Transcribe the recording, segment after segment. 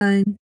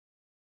Fine.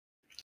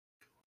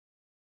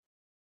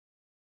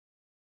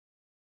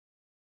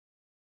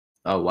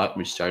 Oh, what?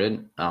 We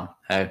started? Oh,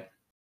 hey.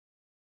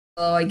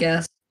 Oh, I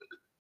guess.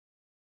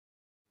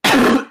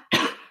 No,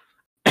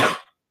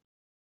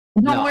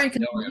 Don't worry,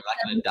 I'm not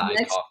gonna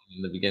die coughing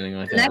in the beginning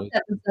like the that. next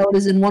episode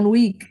is in 1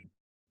 week.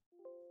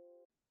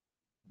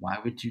 Why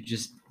would you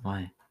just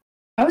why?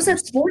 How is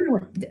that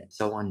spoiler?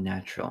 So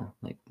unnatural.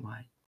 Like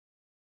why?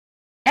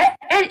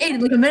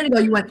 And like a minute ago,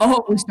 you went,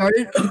 "Oh, we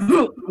started."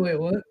 Wait,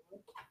 what?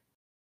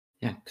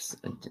 Yeah, because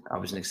I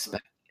wasn't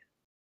expecting.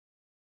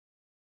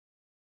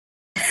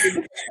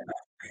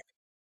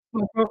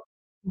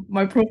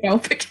 My profile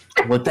picture.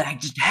 What the heck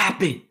just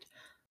happened?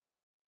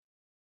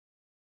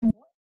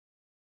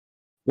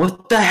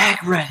 What the heck,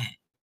 Reddit?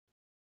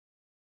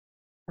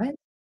 What?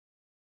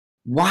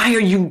 Why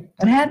are you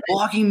What happened?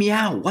 logging me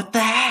out? What the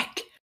heck?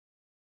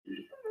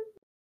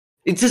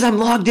 It says I'm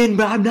logged in,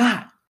 but I'm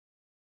not.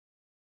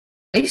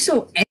 Are you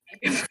so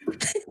angry for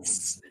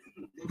this?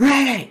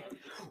 Reddit,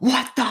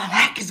 what the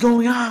heck is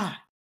going on?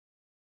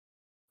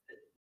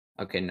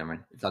 Okay, never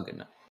mind. It's all good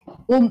now.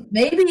 Well,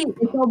 maybe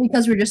it's all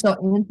because we're just so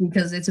antsy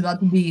because it's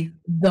about to be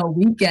the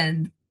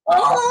weekend.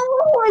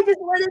 Oh, I just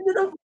went into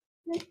the.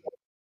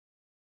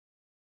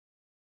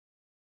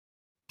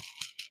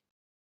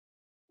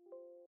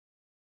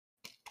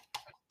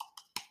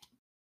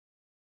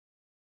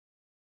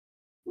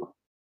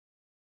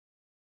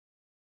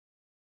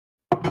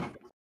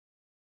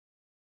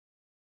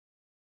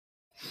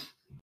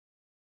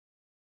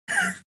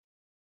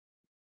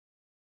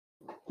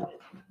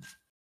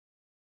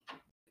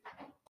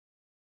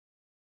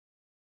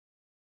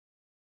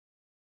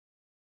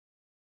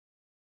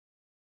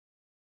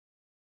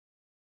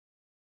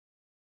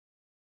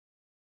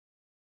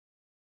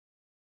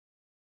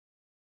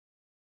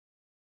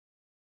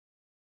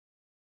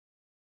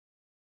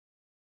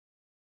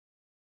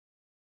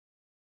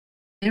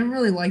 I didn't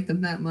really like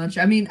them that much.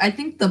 I mean, I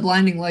think the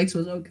Blinding Lights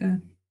was okay.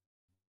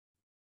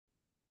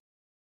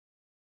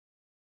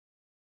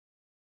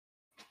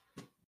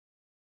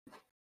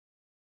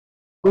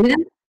 We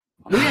didn't.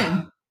 We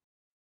didn't.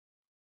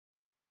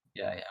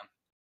 Yeah.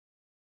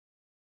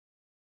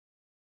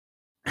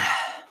 I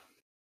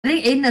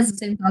think Aiden has the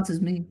same thoughts as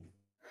me.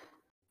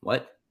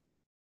 What?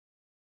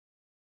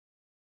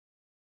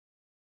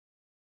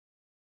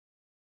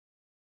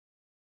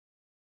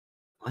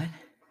 What?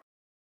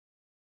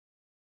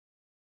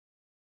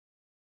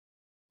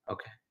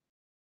 Okay.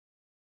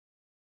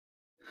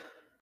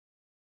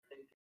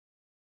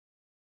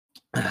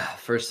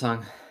 First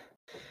song.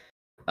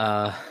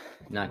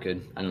 Not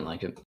good. I didn't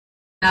like it.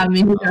 I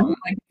mean, I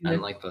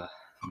didn't like the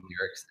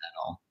lyrics at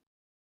all.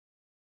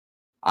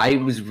 I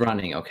was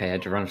running. Okay, I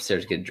had to run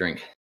upstairs to get a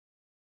drink.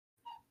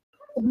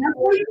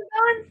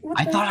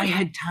 I thought I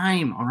had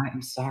time. All right,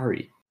 I'm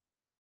sorry.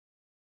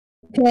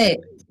 Okay,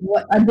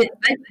 what?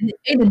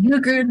 Hey, did you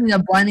agree with me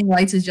that Blinding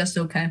Lights is just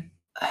okay?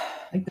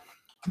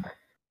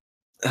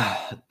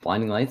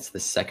 Blinding Lights, the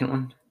second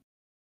one.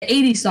 The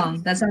 80s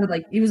song. That sounded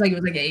like it was like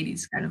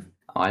 80s kind of.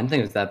 Oh, I didn't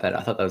think it was that bad.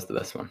 I thought that was the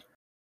best one.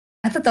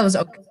 I thought that was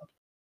okay.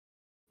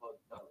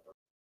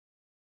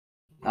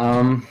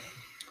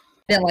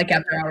 Yeah, like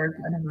After Hours.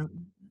 I don't know.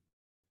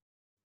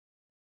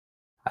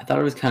 I thought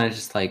it was kind of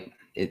just like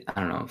it. I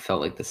don't know. It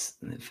felt like this.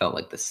 It felt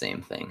like the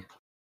same thing,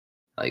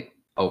 like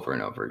over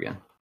and over again.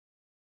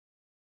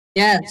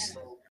 Yes.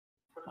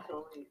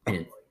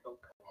 And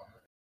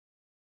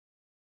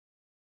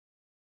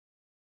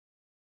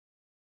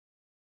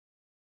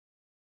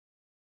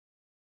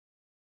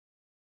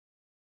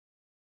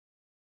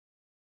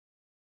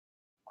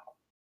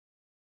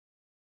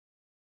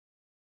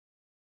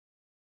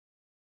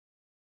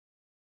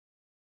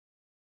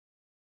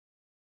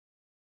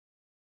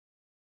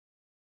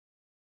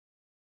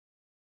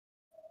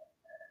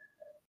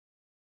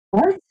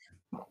What?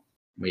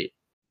 wait,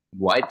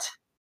 what?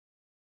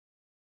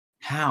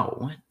 How?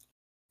 What?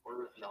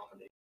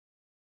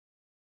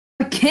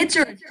 The kids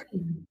are.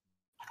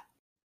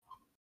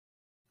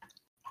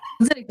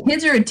 Was it a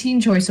kids or a teen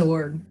choice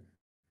award?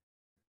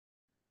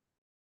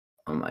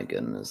 Oh my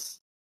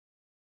goodness.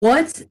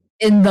 What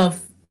in the?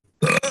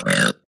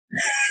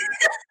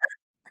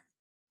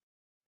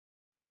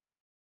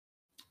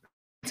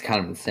 It's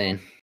kind of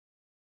insane.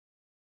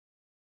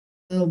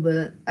 A little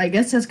bit. I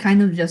guess that's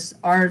kind of just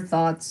our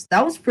thoughts.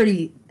 That was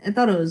pretty. I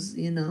thought it was,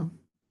 you know.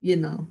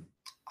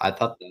 I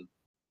thought that.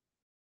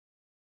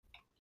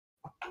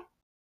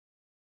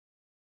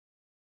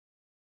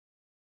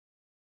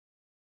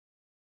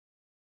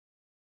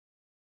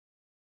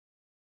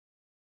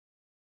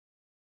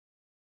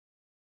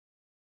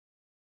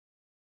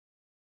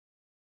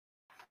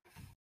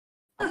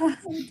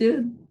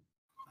 Dude.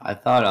 I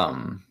thought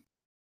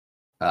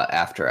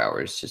After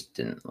Hours just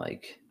didn't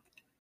like.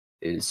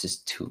 It was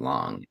just too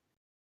long.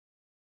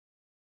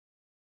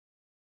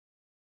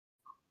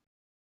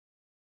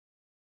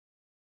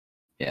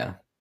 Yeah.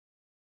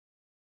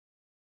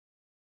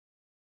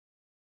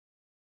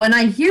 When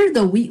I hear the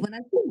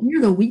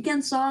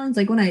Weeknd songs,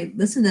 like when I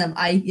listen to them,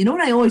 you know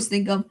what I always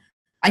think of?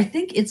 I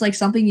think it's like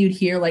something you'd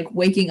hear like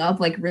waking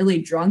up like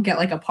really drunk at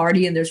like a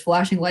party and there's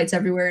flashing lights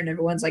everywhere and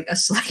everyone's like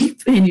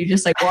asleep and you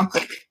just like walk.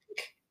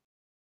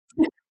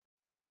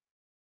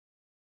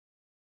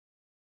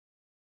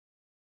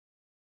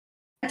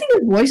 I think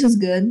his voice is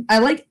good. I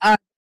like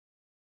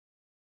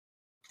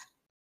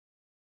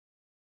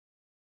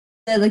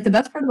the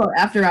best part about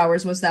After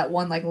Hours was that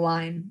one like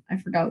line. I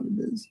forgot what it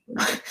is.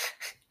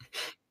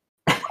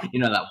 You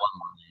know that one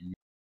line.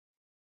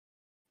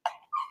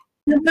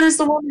 But it's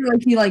the one where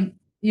like he like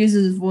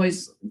uses his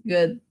voice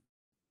good.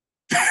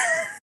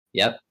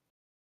 Yep.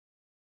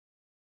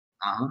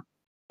 Uh-huh.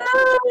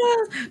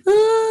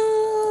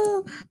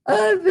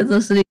 I've been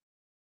listening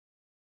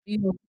to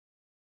too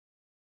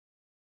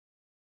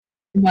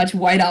much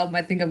White Album.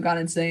 I think I've gone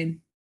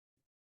insane.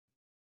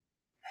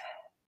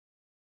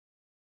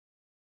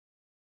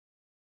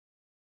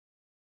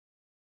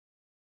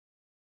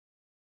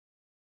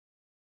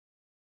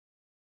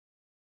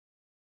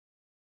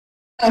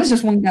 That was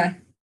just one guy.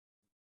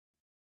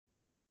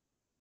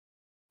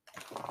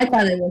 I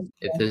thought it was.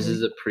 If this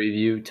is a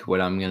preview to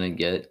what I'm gonna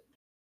get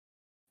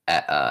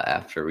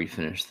after we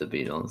finish the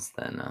Beatles,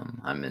 then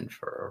I'm in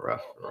for a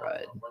rough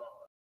ride.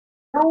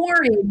 Don't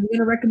worry, I'm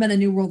gonna recommend a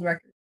new world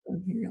record.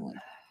 You're gonna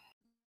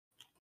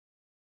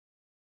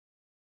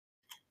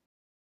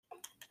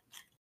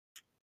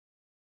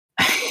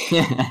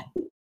like.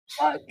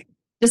 Fuck.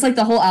 Just like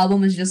the whole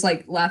album is just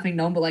like Laughing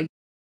Gnome, but like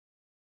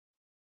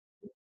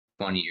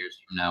 20 years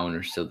from now, when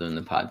we're still doing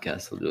the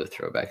podcast, we'll do a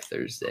Throwback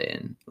Thursday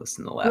and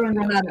listen to we're Laughing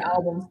gonna run out Gnome. of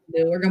albums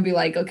to do. We're gonna be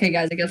like, okay,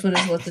 guys, I guess we'll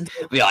just listen to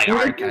it. Be like, all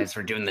right, guys,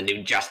 we're doing the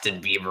new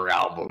Justin Bieber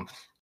album.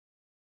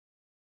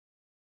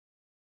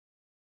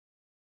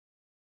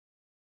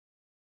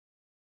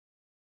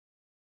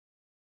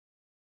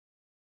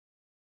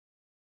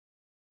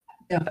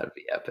 Yeah. That'd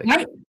be epic.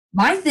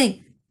 My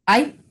thing,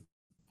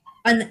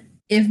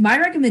 if my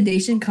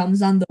recommendation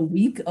comes on the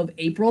week of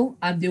April,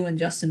 I'm doing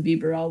Justin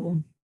Bieber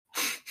album.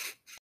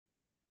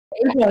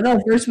 April, no,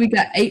 first week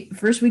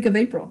of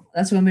April.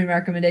 That's gonna be my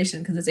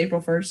recommendation because it's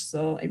April 1st,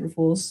 so April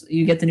Fools.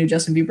 You get the new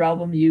Justin Bieber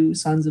album, you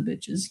sons of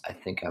bitches. I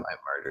think I might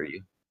murder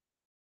you.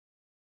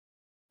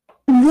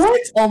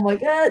 What? Oh my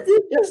god,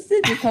 dude,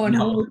 Justin, you're coming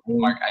home No, with me.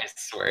 Mark, I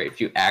swear, if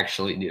you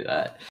actually do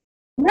that.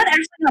 I'm not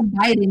actually gonna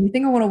buy it. And you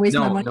think I want to waste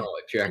my No, money? no,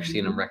 if you're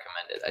actually gonna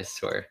recommend it, I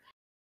swear.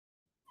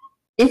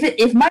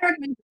 If my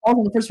recommendation falls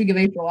on the first week of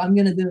April, I'm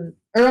gonna do it.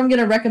 Or I'm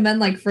gonna recommend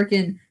like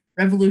freaking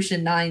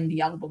Revolution 9,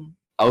 the album.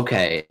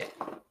 Okay.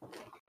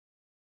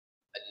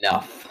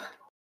 Enough.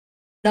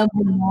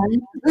 Number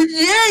 9.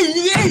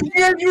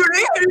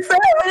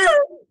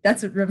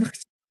 That's what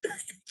Revolution.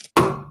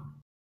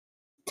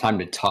 Time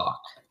to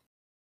talk.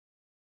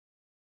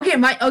 Okay,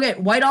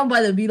 White Album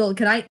by the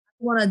Beatles. I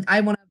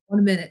want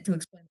 1 minute to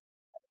explain.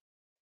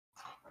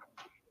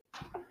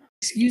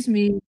 Excuse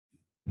me.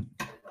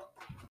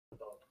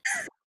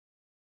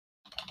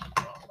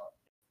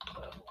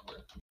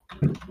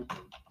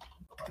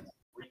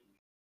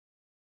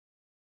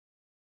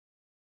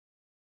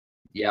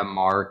 Yeah,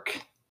 Mark.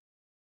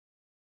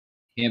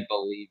 Can't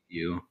believe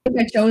you. I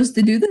think I chose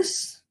to do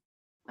this.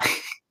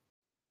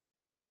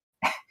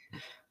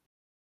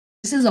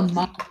 This is a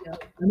mafia.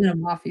 I'm in a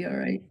mafia,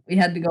 right? We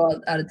had to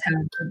go out of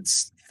town to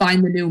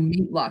find the new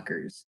meat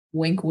lockers.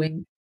 Wink,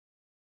 wink.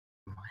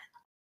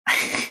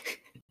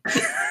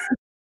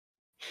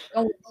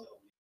 Oh.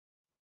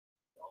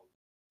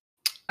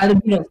 By the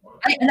Beatles.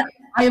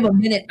 I have a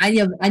minute. I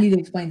need to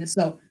explain this.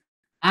 So,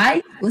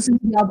 I listened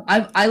to the album.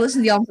 I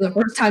listened to the album for the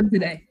first time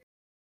today.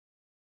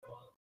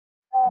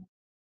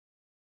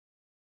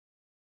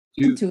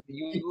 You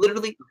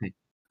literally. Okay.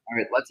 All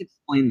right. Let's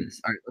explain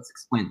this. All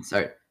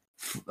right.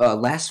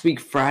 Last week,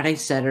 Friday,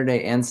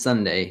 Saturday, and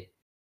Sunday.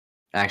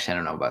 Actually, I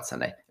don't know about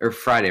Sunday or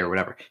Friday or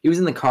whatever. He was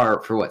in the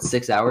car for what,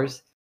 6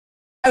 hours?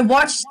 I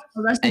watched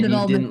Arrested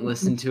Development. And you didn't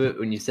listen to it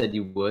when you said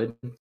you would.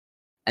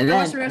 And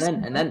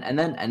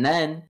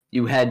then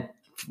you had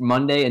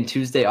Monday and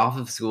Tuesday off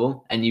of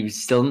school, and you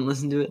still didn't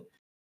listen to it.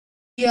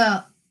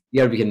 Yeah.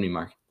 You gotta be kidding me,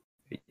 Mark.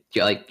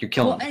 You're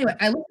killing. Well, anyway,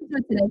 I listened to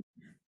it today.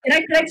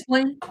 Can I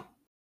explain?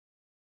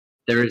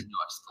 There is no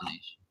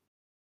explanation.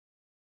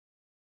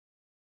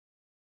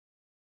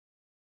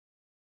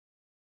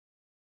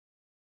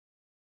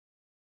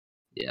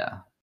 Yeah.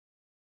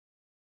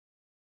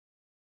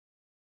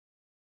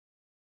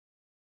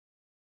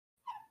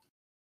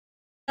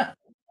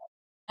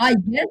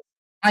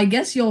 I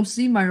guess you'll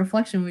see my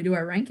reflection when we do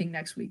our ranking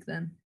next week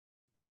then.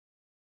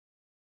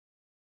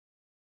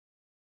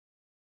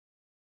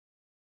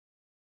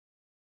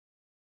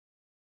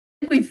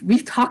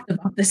 We've talked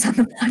about this on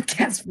the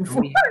podcast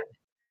before.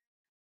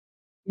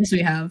 Yes,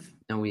 we have.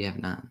 No, we have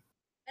not.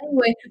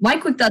 Anyway, my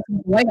quick thoughts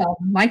about the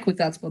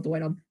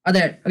White Album. Are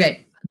there.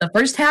 Okay, the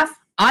first half,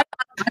 I'm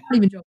not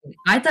even joking.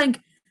 I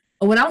think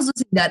when I was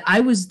listening to that,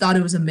 thought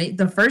it was amazing.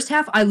 The first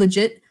half, I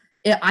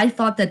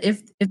thought that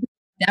if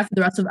that for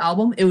the rest of the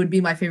album, it would be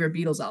my favorite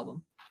Beatles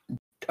album.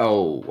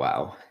 Oh,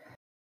 wow.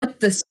 But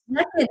the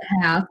second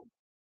half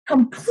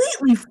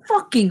completely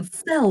fucking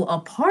fell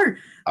apart.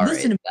 All right,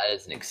 that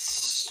is an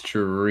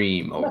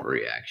extreme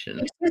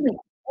overreaction.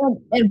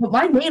 But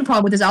my main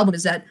problem with this album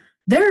is that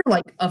there are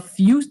like a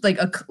few, like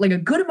a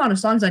good amount of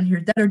songs on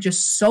here that are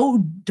just so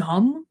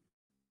dumb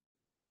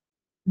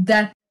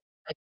that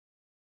like,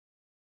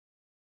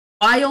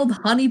 Wild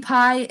Honey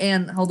Pie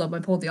and hold up, I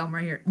pulled the album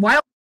right here.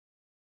 Wild.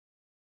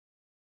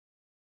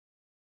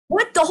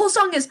 What the whole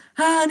song is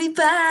Honey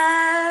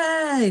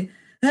Pie,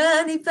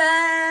 Honey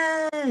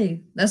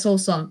Pie. That's the whole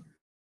song.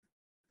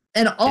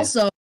 And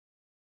also,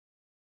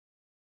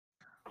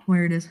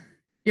 where it is.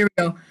 Here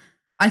we go.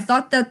 I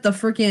thought that the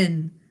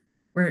freaking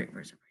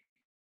where's it?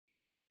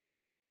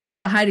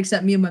 Hide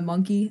Except Me and My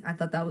Monkey. I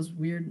thought that was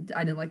weird.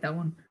 I didn't like that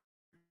one.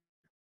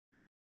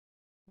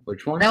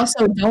 Which one? I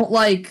also don't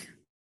like.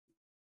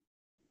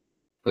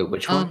 Wait,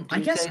 which one? I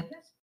guess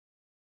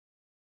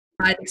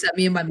Hide Except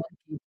Me and My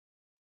Monkey.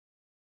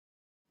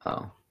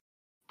 Oh.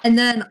 And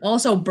then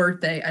also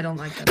Birthday. I don't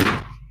like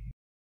that.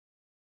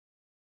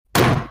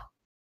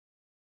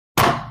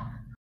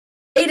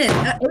 Aiden,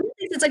 Aiden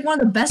thinks it's like one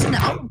of the best in the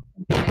album.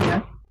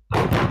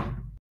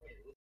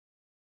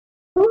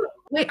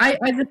 Wait, I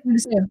just want to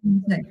say a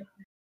thing.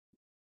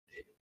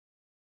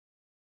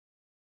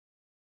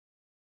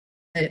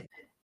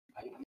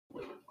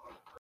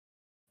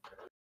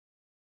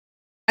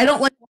 I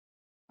don't like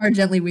Guitar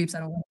Gently Weeps. I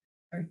don't like.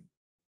 Sorry.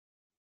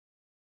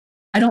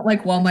 I don't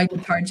like While My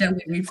Guitar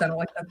Gently Weeps. I don't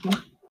like that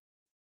song.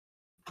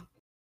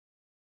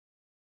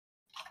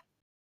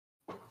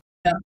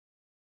 Yeah.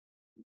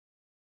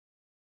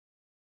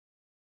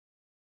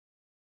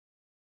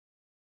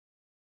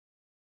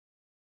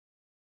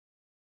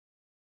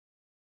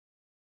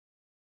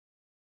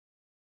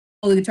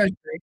 Oh, the guitar's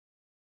great.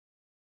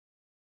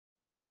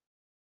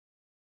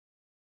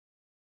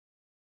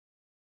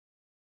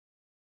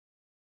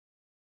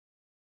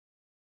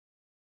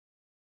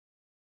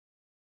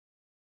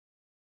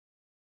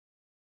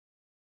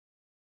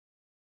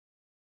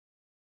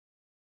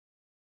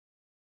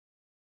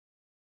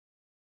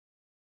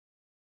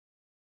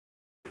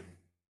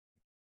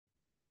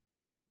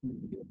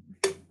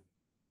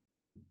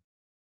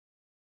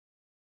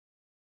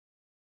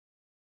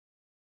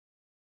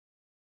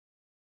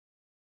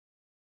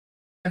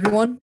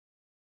 Everyone.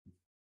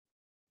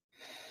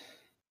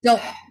 So,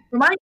 for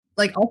my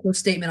like also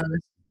statement on this.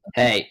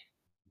 Hey,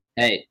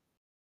 I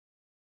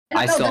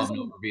know, still that's- have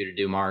no review to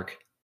do, Mark.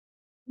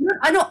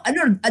 I know.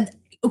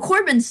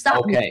 Corbin,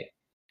 stop. Me. Okay,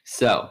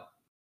 so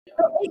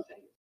I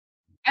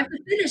have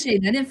to finish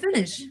it. I didn't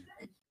finish.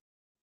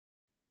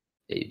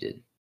 yeah, you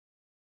did.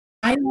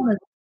 I want to.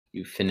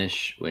 You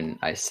finish when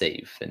I say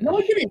you finish. No,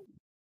 I didn't.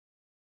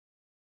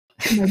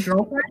 My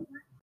girlfriend?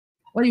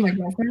 What are you, my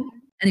girlfriend?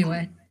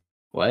 Anyway.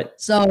 What?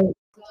 So,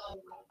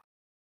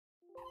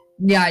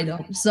 yeah, I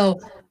don't. So,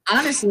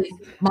 honestly,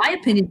 my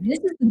opinion, this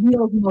is the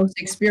Beatles' most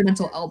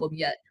experimental album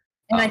yet.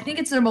 And I think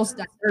it's their most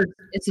diverse.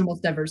 It's the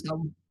most diverse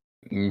album.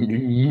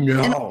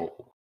 No.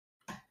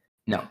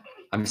 No.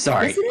 I'm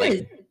sorry. Yes, it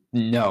is.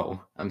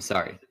 No. I'm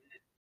sorry.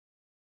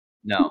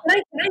 No.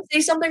 Can I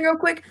say something real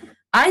quick?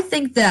 I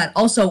think that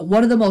also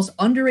one of the most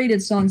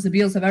underrated songs the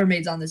Beatles have ever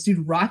made is on this.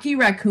 Dude, Rocky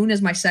Raccoon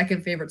is my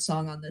second favorite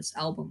song on this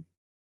album.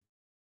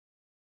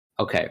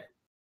 Okay.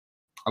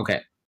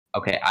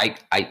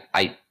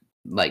 I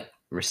like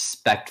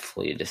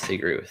respectfully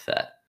disagree with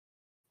that.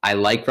 I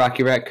like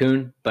Rocky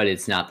Raccoon, but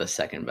it's not the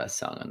second best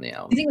song on the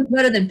album. You think it's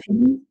better than Piggy?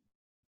 You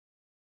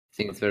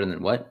think it's better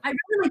than what? I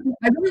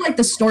really like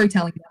the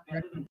storytelling.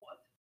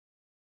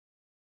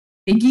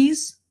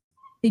 Piggies?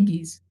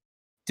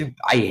 Dude,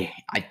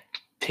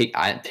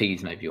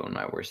 Piggies might be one of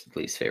my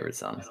least favorite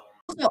songs.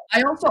 The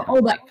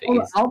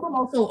album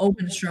also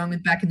opened strong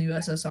with Back in the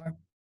USSR.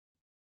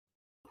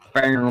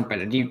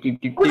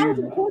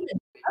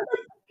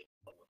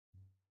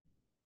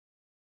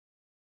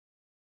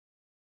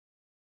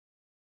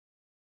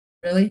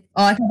 Really?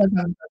 Oh, I thought that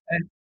was okay.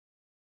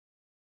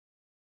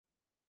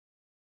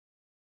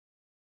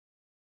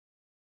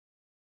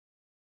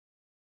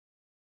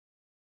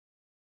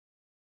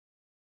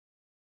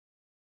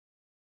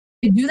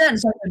 They do that in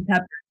Sergeant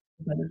Pepper.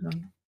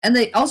 And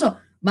they also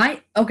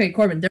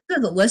Corbin,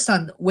 there's a list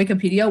on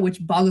Wikipedia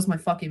which boggles my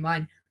fucking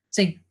mind,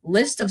 saying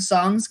list of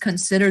songs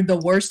considered the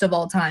worst of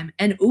all time,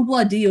 and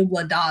Oobla Dee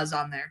Oobla Da is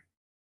on there.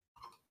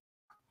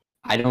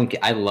 I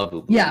love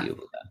Oobla Yeah. Dee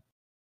Oobla Da.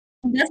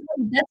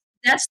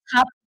 That's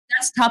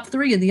top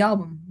 3 in the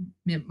album.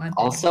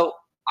 Also,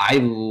 I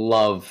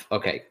love.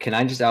 Okay, can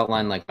I just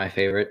outline like my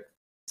favorite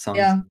songs?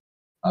 Yeah.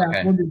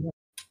 Okay. We'll do that.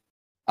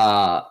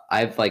 I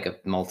have like a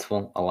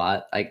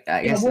lot. I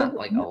guess not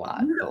like a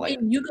lot, but like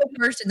you go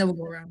first and then we'll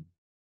go around.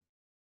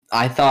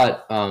 I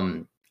thought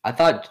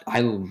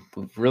I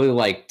really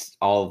liked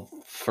all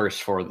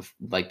first four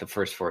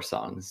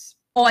songs.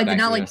 Oh, I did Back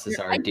not to like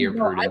USSR, Dear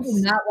Prudence. I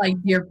did not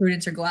like Dear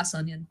Prudence or Glass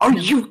Onion. Are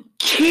you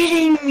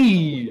kidding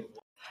me?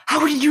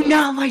 How did you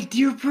not like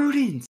Dear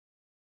Prudence?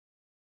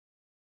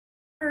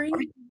 Are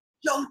you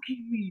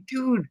joking me,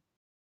 dude?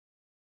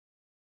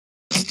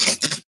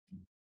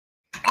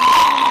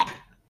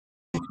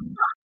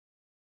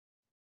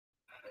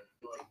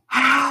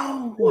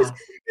 How?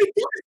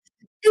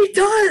 It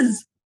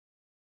does.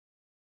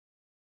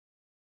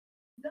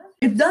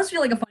 It does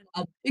feel like a final.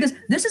 album because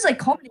this is like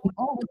culminating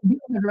all what the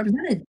Beatles have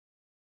represented.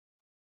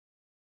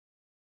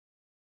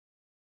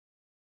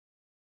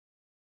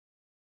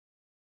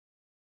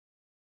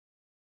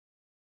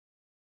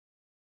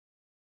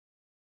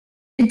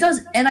 It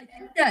does, and I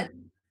think that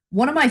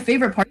one of my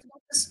favorite parts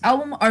about this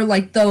album are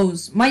like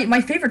those.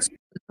 My favorite songs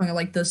are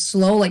like the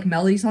slow, like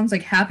melody songs.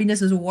 Like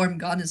 "Happiness Is a Warm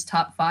Gun" is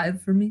top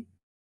 5 for me.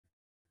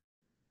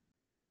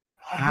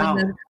 How?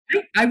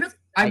 I really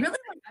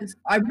like this.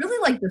 I really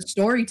like the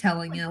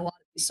storytelling in a lot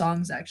of these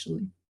songs.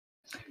 Actually,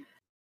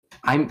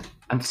 I'm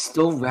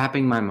still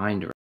wrapping my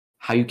mind around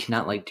how you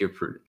cannot like Dear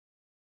Prudence.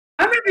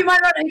 I remember my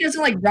mind. He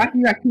doesn't like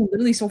Rocky Raccoon.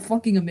 Literally, so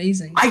fucking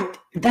amazing.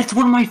 That's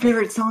one of my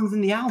favorite songs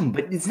in the album,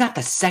 but it's not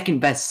the second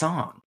best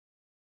song.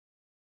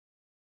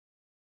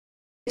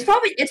 It's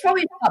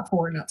probably top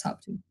 4, not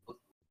top 2.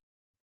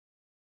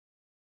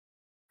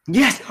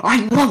 Yes,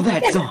 I love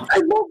that song. I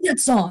love that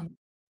song,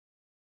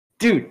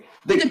 dude.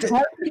 The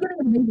guitar is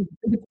amazing.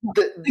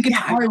 The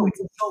guitar is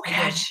so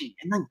catchy,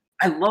 and like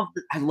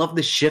I love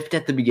the shift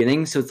at the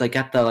beginning. So it's like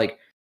got the like,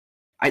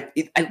 I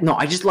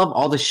just love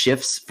all the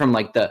shifts from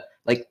like the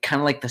like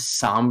kind of like the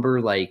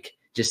somber like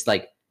just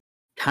like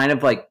kind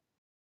of like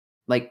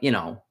you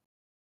know,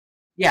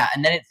 yeah,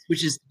 and then it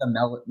switches to the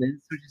melody. Then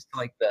it switches to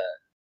like the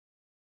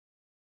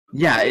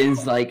yeah.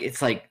 It's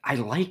like I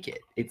like it.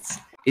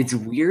 It's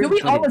weird.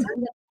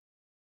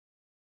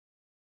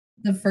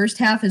 The first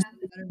half is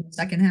better than the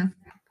second half.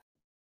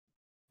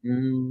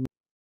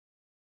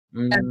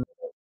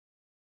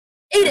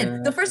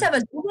 Aiden, the first half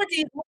is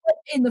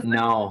in the.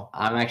 No,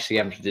 I'm actually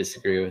going to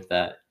disagree with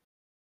that.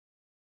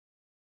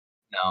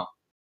 No.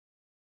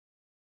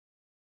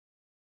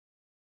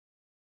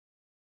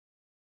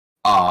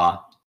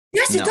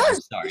 Yes, it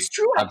does. It's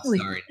true. Actually.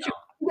 I'm sorry. No.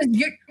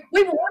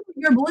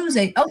 Your blues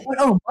ain't.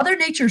 Oh, Mother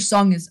Nature's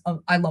song is.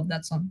 I love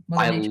that song.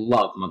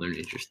 Love Mother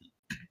Nature's song.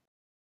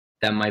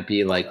 That might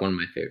be like one of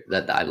my favorite.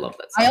 That I love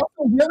that song. I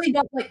also really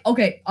don't like.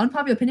 Okay,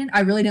 unpopular opinion. I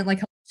really didn't like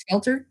Helter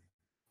Skelter.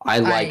 I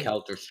like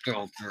Helter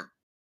Skelter.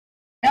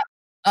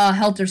 Yeah.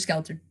 Helter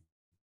Skelter.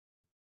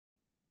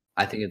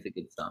 I think it's a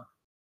good song.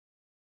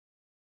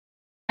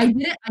 I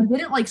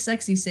didn't like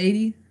Sexy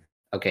Sadie.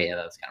 Okay, yeah,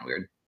 that was kind of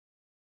weird.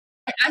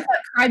 I thought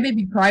Cry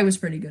Baby Cry was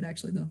pretty good,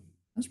 actually, though.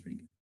 That was pretty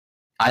good.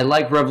 I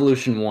like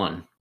Revolution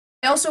 1.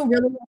 I also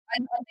really like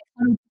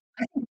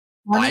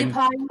Honey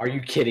Pie. Are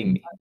you kidding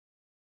me?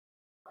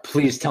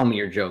 Please tell me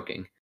you're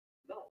joking.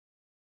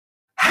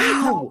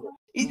 How?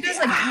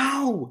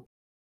 How?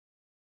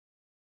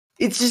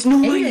 It's just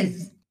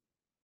noise.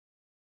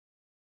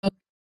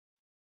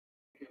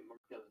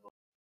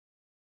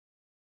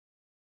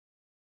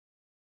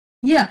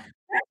 Yeah.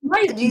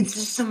 It's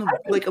just some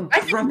like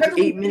abrupt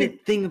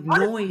 8-minute thing of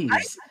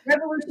noise.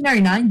 Revolutionary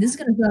 9, this is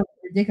gonna sound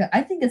ridiculous.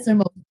 I think it's their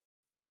most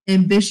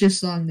ambitious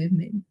song they've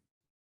made.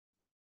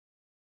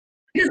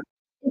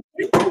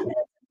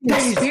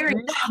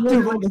 Experience.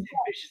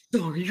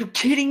 Are you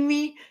kidding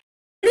me?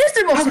 It is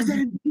their most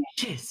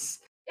ambitious.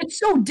 It's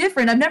so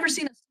different. I've never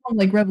seen a song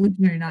like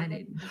Revolutionary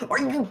 9. Are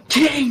you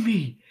kidding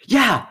me?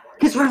 Yeah,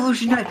 it's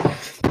Revolutionary 9.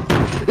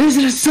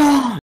 Isn't a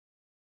song.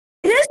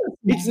 It is.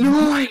 It's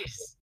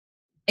noise.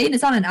 Aiden,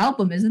 it's on an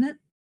album, isn't it?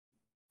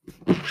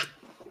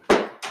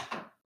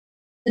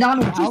 It's on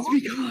an album? Just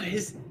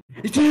because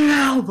it's an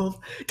album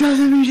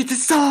doesn't mean it's a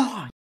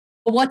song.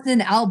 But what's in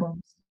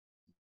albums?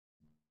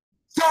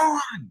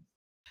 Song.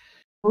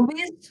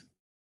 Movies?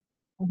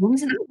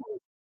 Movies and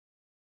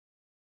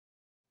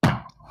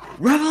albums.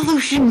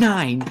 Revolution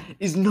 9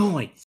 is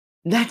noise.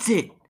 That's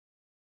it.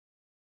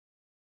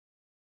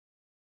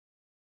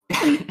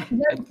 You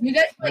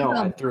guys like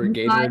I threw a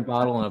Gatorade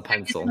bottle and a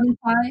pencil.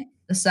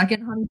 The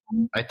second Honey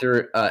Pie? I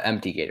threw an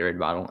empty Gatorade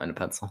bottle and a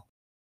pencil.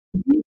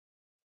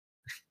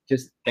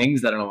 Just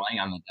things that are lying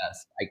on the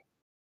desk.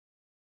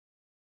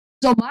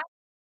 So my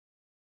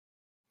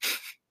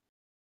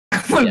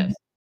yes.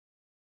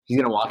 He's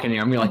gonna walk in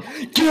here and be like,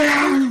 "Get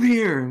out of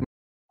here!"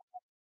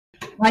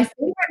 My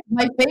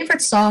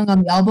favorite song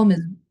on the album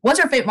is what's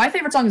your favorite? My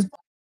favorite song is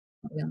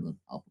on the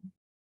album.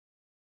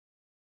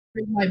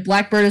 My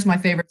Blackbird is my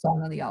favorite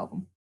song on the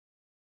album.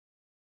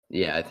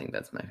 Yeah, I think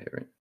that's my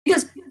favorite.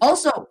 Because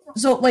also,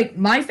 so like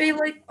my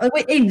favorite.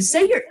 Wait,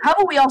 Aiden, how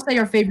about we all say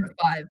our favorite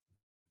 5?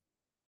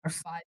 Our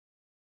 5.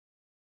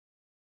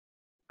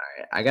 All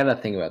right, I gotta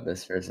think about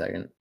this for a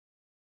second.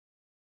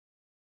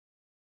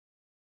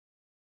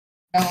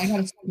 Oh, I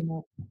gotta think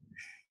about.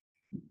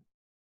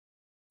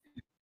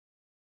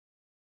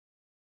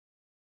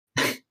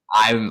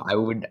 I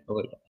would.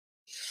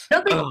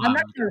 I'm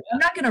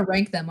not gonna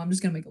rank them. I'm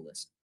just gonna make a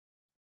list.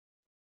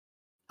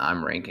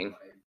 I'm ranking.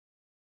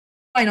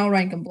 I know,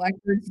 rank them.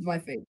 Blackbird's my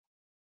favorite.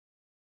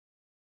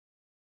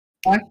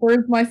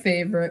 Blackbird's my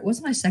favorite.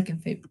 What's my second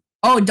favorite?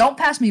 Oh, Don't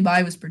Pass Me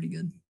By was pretty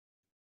good.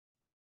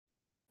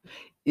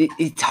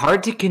 It's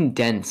hard to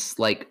condense,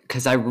 like,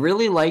 because I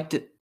really liked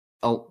it.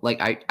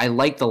 I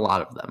liked a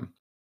lot of them.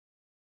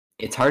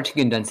 It's hard to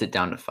condense it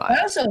down to 5.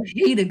 I also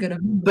hate a good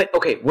album. But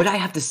okay, what I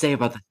have to say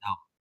about this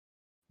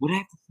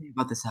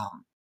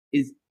album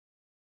is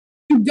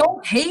you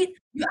don't hate.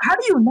 How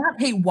do you not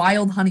hate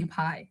Wild Honey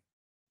Pie?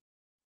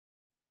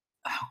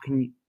 How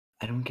can you?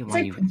 I don't get It's why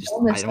like you the just. I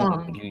dumbest don't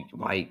song.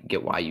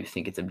 get why you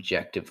think it's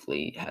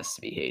objectively has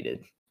to be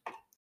hated.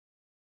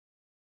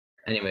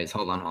 Anyways,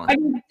 hold on. I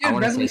mean, I dude,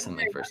 want to say Revolutionary.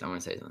 something first. I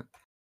want to say something.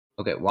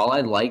 Okay, while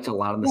I liked a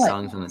lot of the What?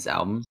 songs on this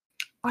album,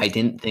 I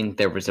didn't think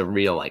there was a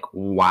real like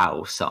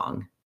wow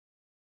song.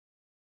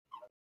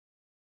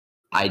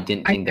 I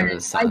didn't think there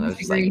was a song that was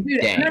just like,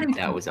 Dude, dang,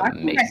 that was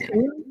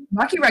amazing.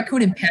 Rocky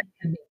Raccoon and Pet.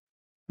 I'm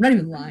not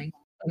even lying.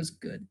 That was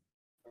good.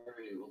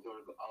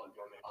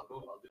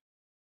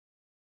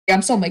 Yeah,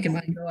 I'm still making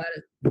mine go at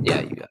it.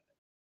 Yeah, you got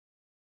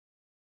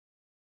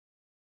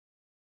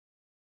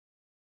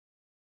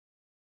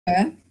it.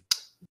 Okay.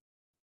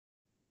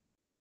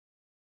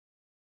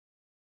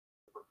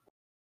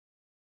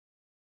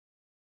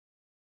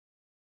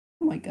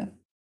 Oh my god.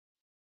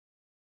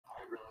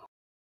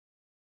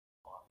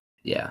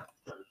 Yeah.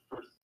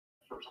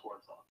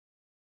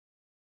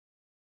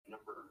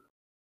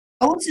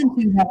 I'll listen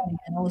to Happening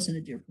and I'll listen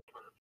to Dear.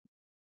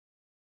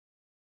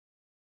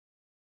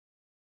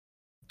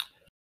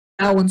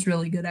 That one's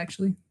really good,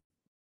 actually.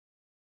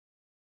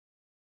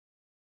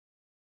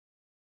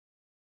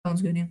 That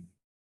one's good, yeah.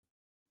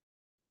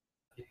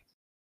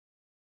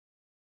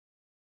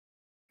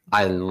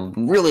 I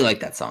really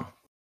like that song.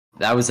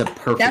 That was a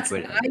perfect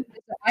way to end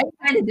it. I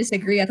kind of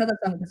disagree. I thought that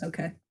song was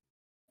okay.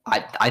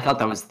 I thought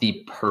that was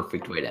the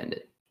perfect way to end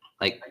it.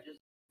 Like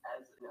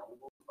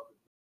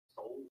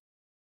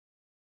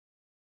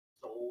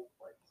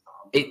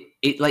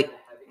it like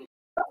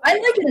I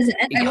like it as an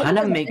end. it kind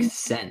of makes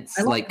sense.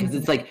 Like because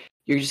it's like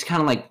you're just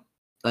kind of like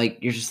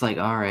you're just like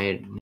all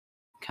right,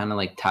 kind of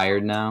like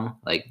tired now.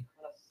 Like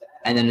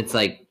and then it's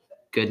like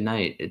good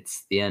night.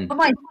 It's the end. But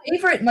my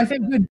favorite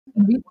good.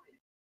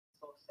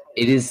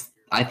 It is.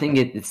 I think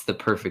it's the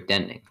perfect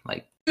ending.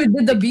 Like, dude,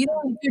 did the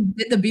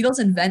Beatles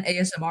invent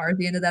ASMR at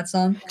the end of that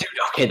song? Dude,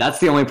 okay, that's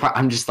the only part.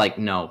 I'm just like,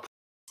 no,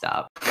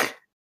 stop.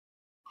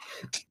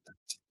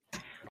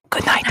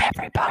 Good night,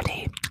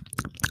 everybody.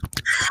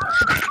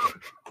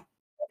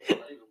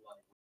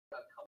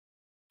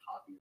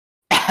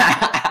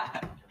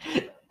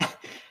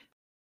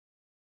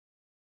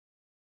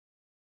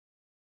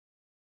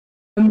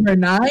 Number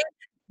 9.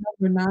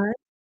 Number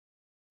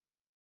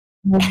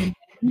 9.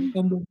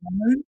 Number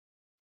 9.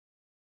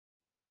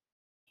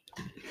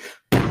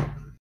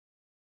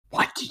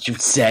 What did you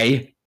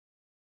say?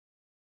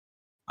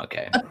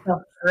 Okay. What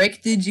the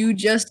frick did you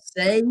just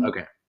say?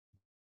 Okay.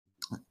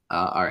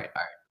 All right.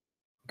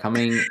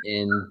 Coming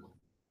in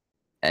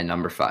at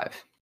number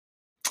 5.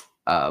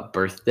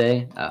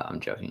 Birthday. I'm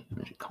joking.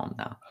 I'm just calm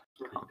down.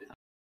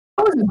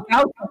 I was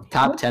about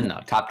Top 10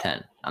 though. Top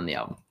 10 on the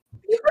album.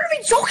 You better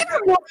be joking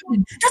about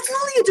it. That's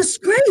literally a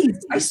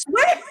disgrace. I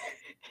swear.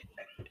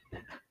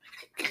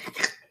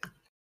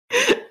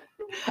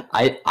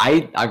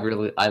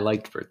 I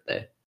liked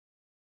Birthday.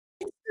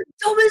 It's the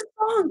dumbest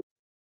song.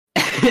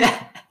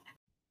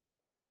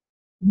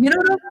 You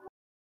know,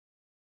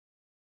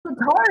 the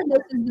guitar in this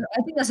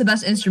I think that's the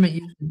best instrument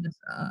used in this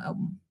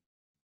album.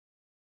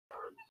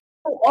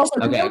 Oh, also,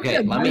 okay.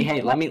 Let me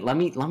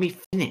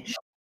finish.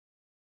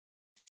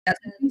 That's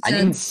what you I said.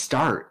 didn't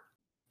start.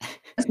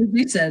 That's what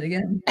you said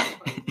again.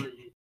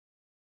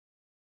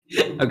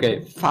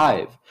 Okay,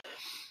 5.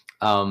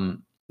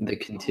 The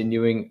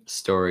continuing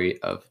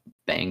story of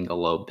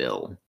Bangalow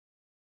Bill.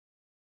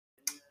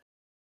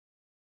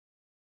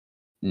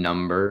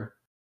 Number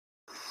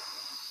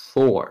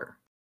 4.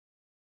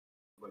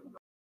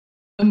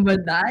 Number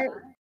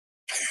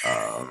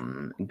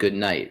 9. Good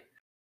night.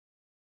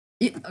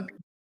 Yeah, okay.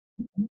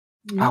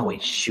 Oh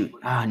wait, shoot.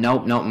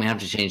 Nope. I'm gonna have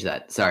to change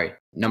that. Sorry.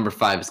 Number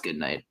 5 is Good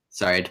Night.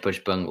 Sorry, I had to push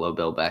Bungalow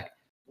Bill back.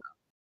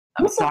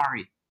 I'm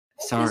sorry.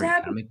 Sorry.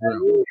 Gotta make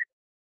room.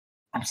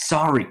 I'm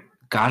sorry.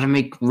 Gotta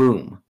make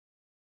room.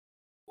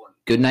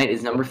 Good Night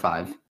is number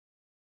 5.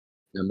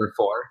 Number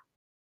 4.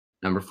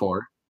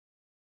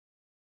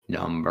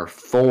 Number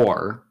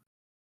 4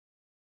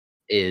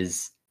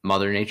 is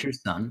Mother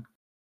Nature's Son.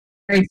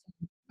 Great.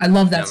 I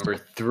love that. Number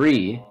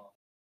 3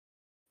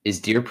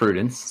 is Dear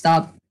Prudence.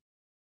 Stop.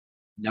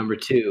 Number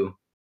 2,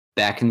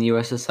 Back in the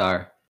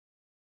USSR.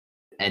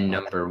 And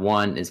number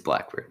 1 is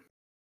Blackbird.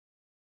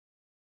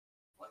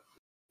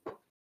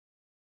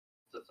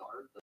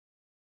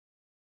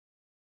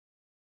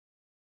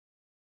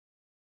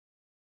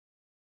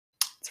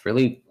 It's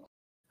really,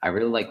 I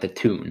really like the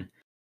tune.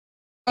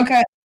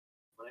 Okay.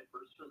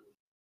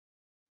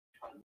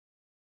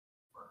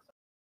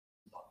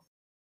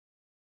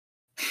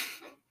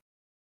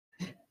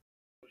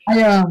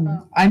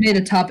 I made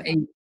a top 8.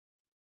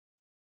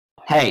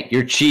 Hey,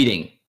 you're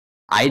cheating.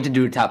 I had to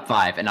do a top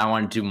 5, and I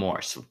want to do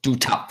more, so do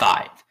top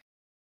 5.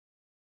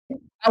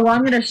 Oh,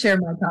 I'm going to share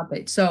my top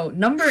 8. So,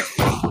 number 8.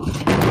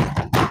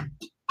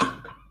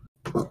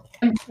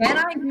 Can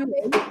I do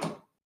 8?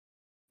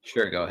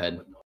 Sure, go ahead.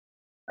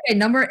 Okay,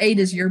 number 8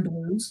 is Your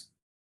Blues.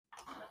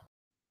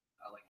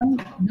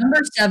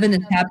 Number 7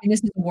 is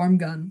Happiness is a Warm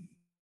Gun.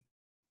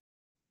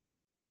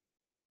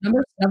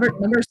 Number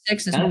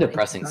 6 is Kind of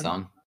depressing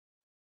song.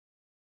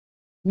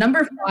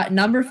 Number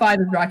 5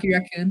 is Rocky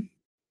Raccoon.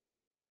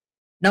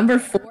 Number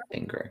 4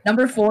 Incorrect.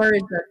 Number 4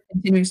 is the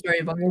continuing story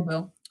of Bungle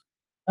Bill.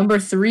 Number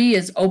 3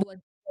 is Obla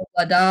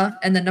Da,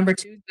 and then number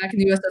 2 is Back in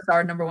the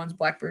USSR. Number 1 is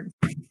Blackbird.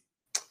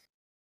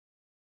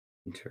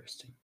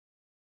 Interesting.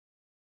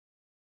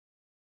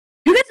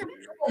 You guys have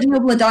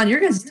Obla Da in your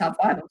guys' top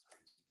 5.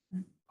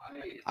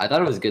 I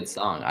thought it was a good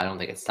song. I don't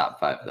think it's top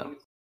 5 though.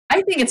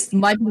 I think it's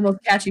might be the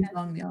most catchy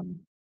song on the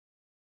album.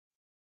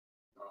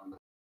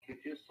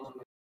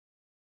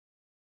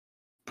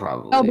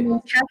 Probably. Oh, the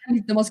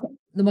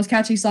most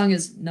catchy song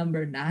is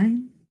number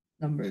 9.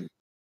 That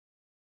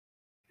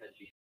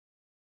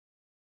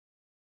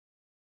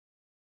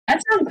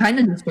sounds kind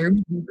of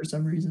disturbs me for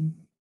some reason.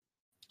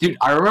 Dude,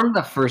 I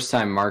remember the first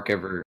time Mark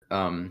ever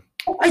I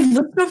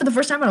listened to it for the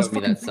first time when I was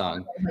showed me that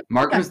song.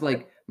 Mark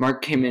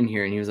came in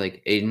here and he was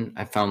like, Aiden,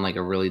 I found like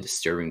a really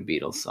disturbing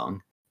Beatles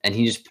song. And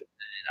he just put it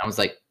in. I was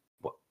like,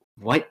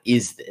 what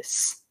is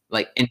this?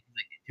 Like, and he's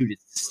like, dude,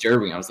 it's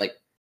disturbing. I was like,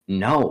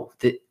 no,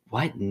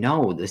 what?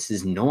 No, this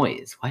is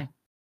noise. What?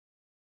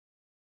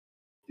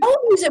 All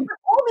music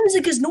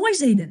is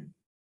noise, Aiden.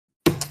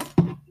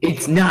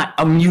 It's not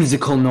a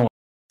musical noise.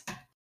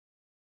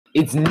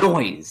 It's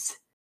noise.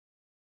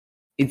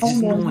 It's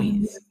just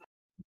noise.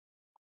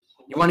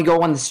 You want to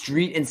go on the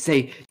street and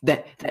say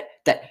that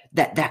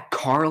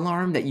car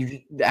alarm that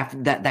you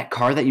after that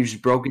car that you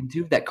just broke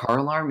into, that car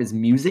alarm is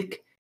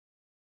music?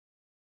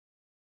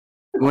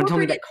 You want to tell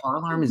me that car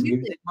alarm is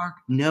music, Mark?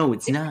 No,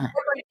 it's not.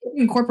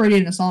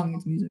 Incorporated in a song,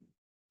 it's music.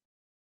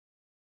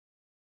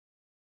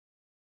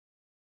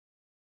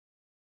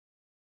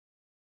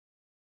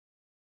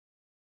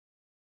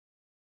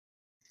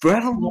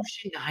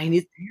 Revolution 9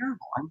 is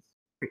terrible. I'm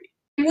sorry.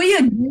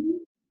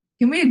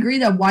 Can we agree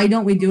that Why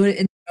Don't We Do It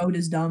in the Road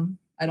is dumb?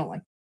 I don't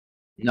like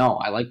it. No,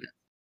 I like that.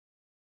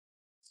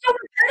 It's so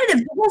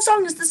repetitive. The whole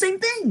song is the same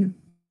thing.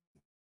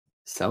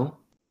 So?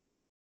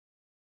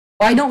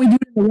 Why don't we do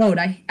it in the road?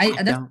 Why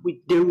don't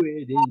we do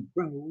it in the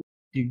road?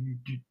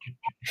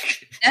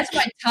 That's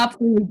my top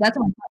 3.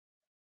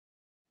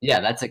 Yeah,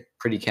 that's a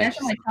pretty catchy. That's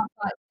my top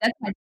 5.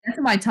 That's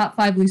my top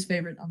 5 least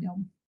favorite on the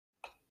album.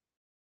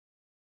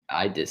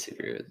 I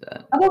disagree with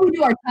that. How about we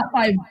do our top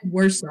 5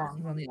 worst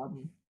songs on the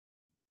album?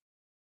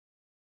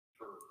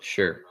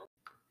 Sure.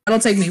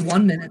 That'll take me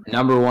 1 minute.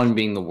 Number 1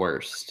 being the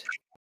worst.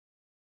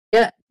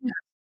 Yeah.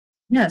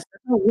 Yes,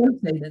 that's how worst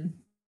they did.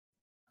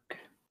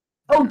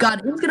 Oh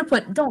God, who's gonna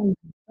put? Don't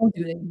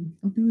do it.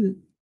 Don't do it.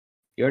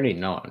 You already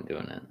know I'm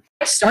doing it.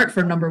 I start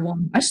from number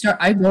 1. I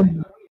go.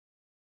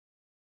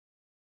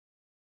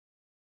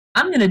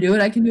 I'm gonna do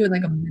it. I can do it in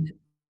like a minute.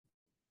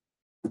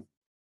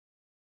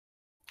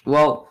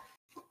 Well,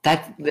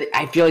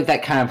 I feel like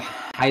that kind of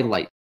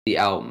highlights the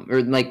album,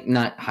 or like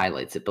not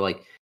highlights it, but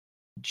like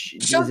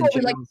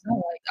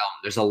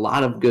there's a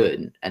lot of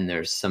good and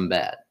there's some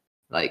bad.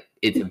 Like,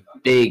 it's a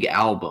big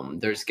album.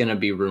 There's gonna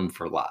be room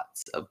for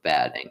lots of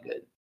bad and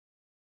good.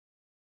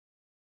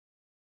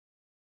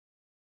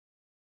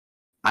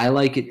 I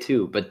like it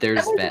too, but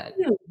there's bad.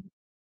 This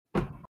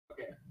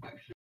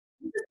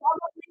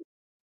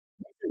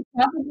is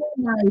probably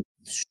my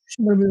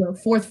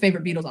 4th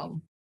favorite Beatles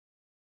album.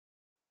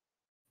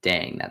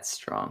 Dang, that's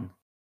strong.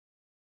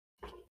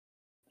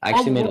 I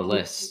actually made a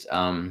list.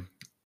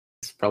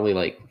 It's probably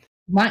like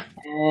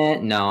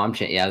no, I'm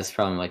changing. Yeah, this is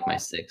probably like my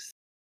 6th.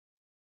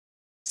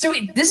 So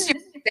wait, this is your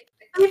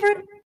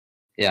favorite?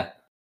 Yeah.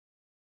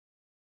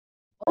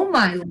 Oh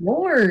my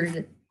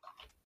lord!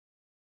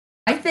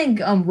 I think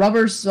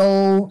Rubber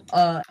Soul.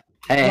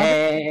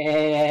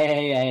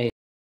 Hey.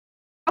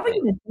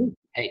 Probably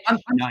Hey, I'm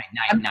 9.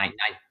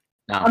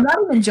 No. I'm not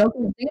even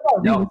joking. Think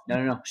about No.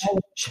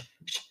 Shh.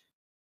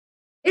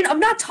 I'm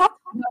not talking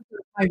about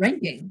my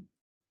ranking.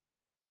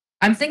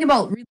 I'm thinking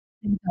about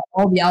re-listening to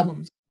all the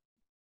albums.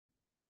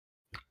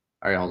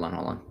 All right, hold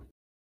on.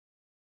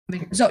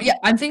 So yeah,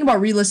 I'm thinking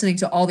about re-listening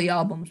to all the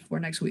albums for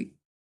next week.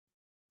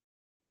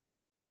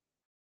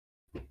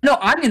 No,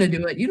 I'm gonna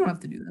do it. You don't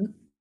have to do that.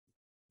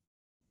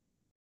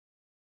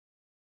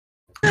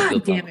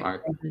 God damn it,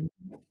 Mark.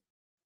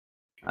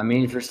 I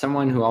mean, for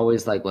someone who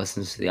always like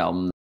listens to the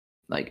album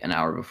like an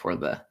hour before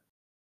the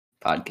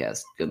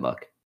podcast, good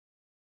luck.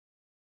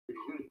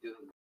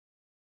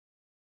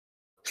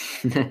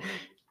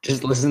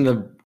 Just listen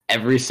to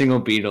every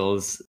single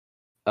Beatles.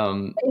 If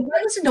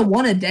I listen to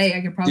one a day,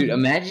 I could probably. Dude,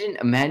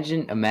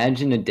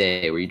 imagine a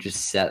day where you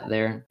just sat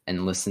there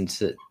and listened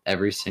to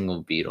every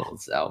single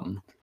Beatles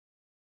album.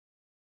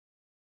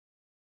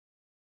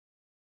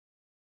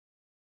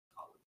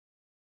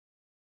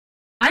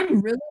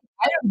 I'm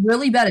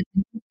really bad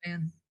attention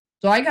fan.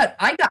 So I got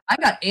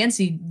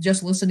antsy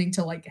just listening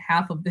to like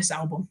half of this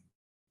album.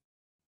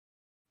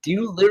 Do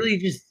you literally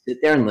just sit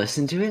there and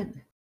listen to it?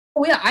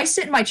 Oh yeah, I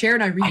sit in my chair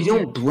and I read. I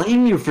don't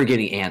blame you for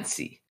getting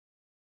antsy.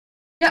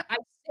 Yeah, I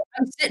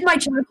sit in my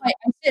chair. I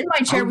sit in my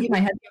chair with my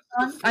headphones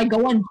on. I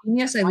go on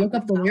Genius. I look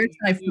up the lyrics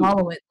and I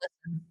follow it.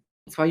 Listen.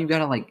 That's why you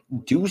gotta like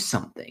do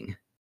something.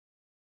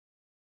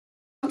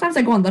 Sometimes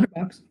I go on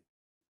Letterboxd.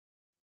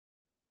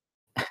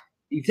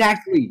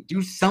 Exactly.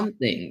 Do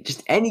something.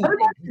 Just anything.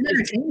 Letterboxd is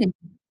entertaining.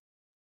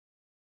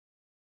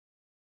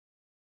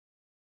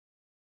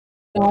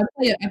 No,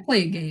 I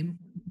play a game.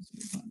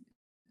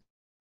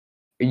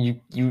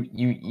 You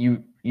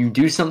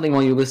do something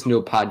while you listen to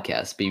a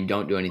podcast, but you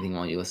don't do anything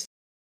while you listen.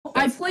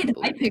 I played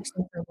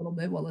Hypixel for a little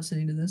bit while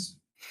listening to this.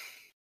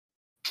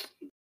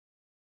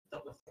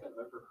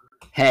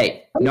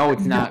 Hey, no,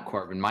 it's not,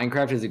 Corbin.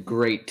 Minecraft is a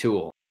great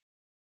tool.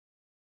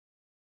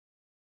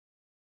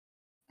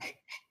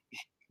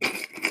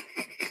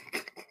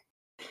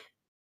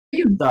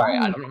 Sorry,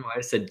 I don't know why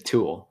I said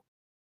tool.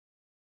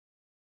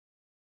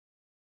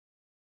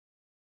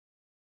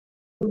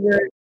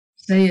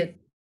 Say it.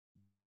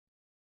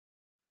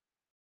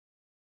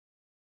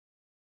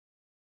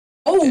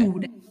 Oh,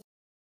 Okay.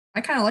 I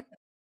kind of like that.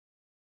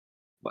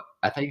 What?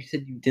 I thought you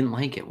said you didn't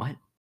like it. What?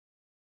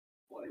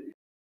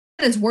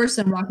 That is worse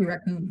than Rocky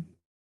Raccoon.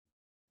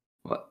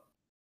 What?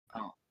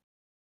 Oh,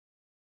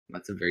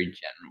 that's a very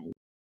general.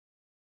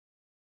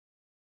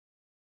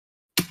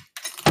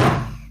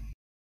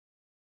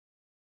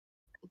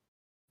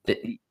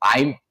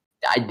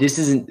 This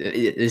isn't.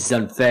 This is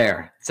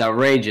unfair. It's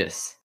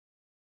outrageous.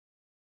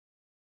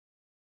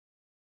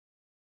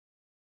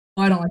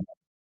 Oh, I don't like that.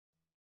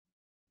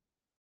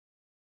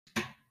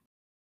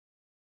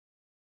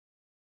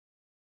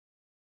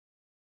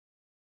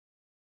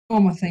 Oh,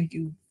 my thank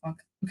you.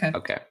 Fuck. Okay.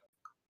 Okay.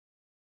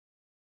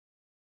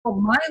 Well,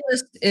 my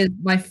list is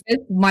my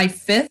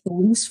fifth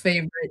least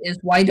favorite is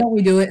Why Don't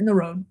We Do It in the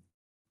Road.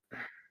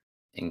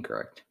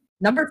 Incorrect.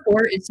 Number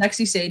 4 is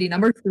Sexy Sadie.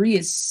 Number 3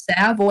 is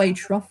Savoy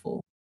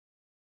Truffle.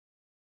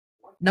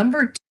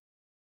 Number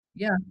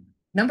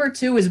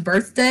 2 is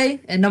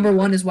Birthday, and number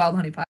 1 is Wild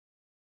Honey Pie.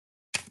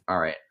 All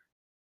right.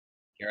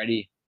 Get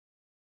ready.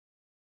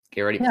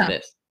 Get ready Yeah. for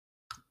this.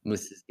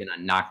 This is gonna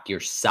knock your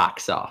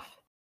socks off.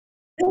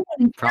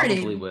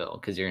 Probably will,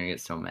 because you're gonna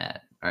get so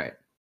mad. All right.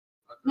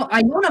 No,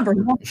 I know number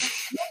 1.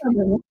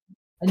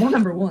 I know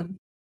number 1.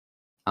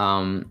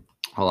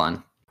 Hold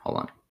on.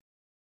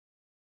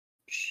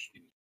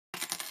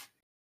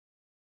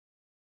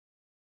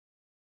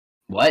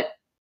 What?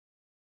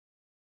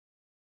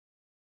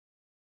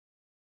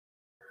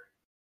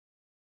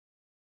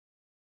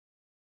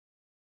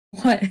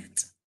 What?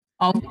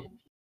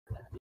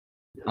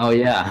 Oh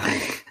yeah.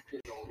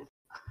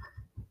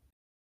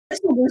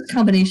 That's the worst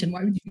combination.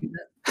 Why would you do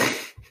that?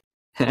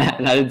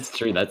 That is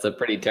true. That's a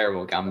pretty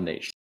terrible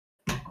combination.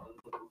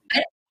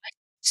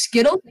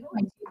 Skittles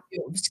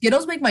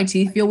make my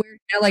teeth feel weird.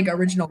 I like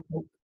original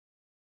Coke.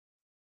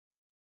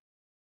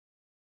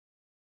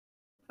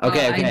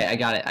 Okay, I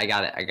got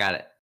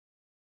it.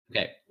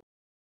 Okay.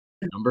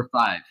 Number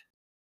 5.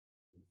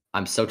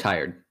 I'm so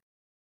tired.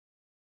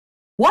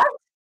 What?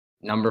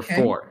 Number Okay.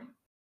 4.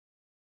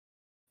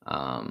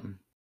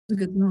 That's a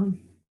good song.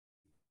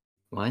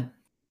 What?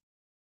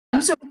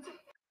 I'm so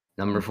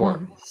Number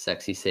 4,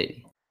 Sexy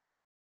Sadie.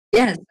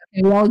 yes.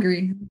 Okay, we all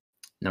agree.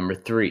 Number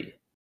 3,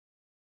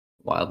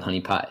 Wild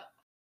Honey Pie.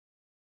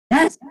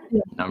 Yes.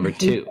 Number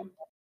 2,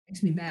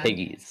 Makes me mad.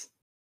 Piggies.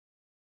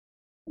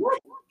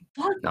 What?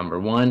 Number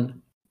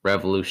 1,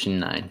 Revolution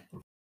 9.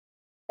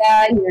 Yeah,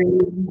 I hear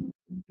you.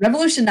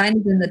 Revolution 9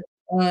 is in the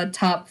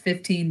top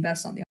 15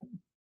 best on the album.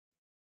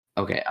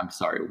 Okay, I'm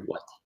sorry.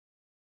 What?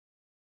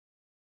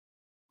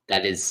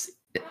 That is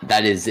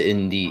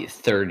in the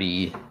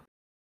 30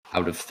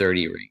 out of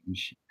 30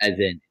 range, as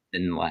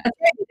in last. That's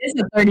right, it is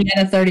a 30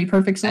 out of 30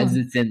 perfect song. As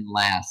it's in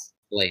last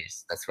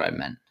place. That's what I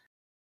meant.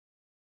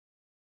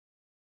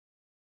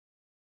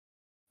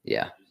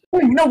 Yeah.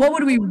 Oh, you know what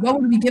would we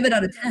give it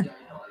out of 10?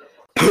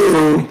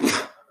 Poop.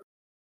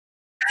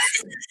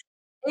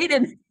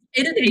 Aiden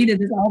hated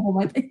this album,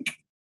 I think.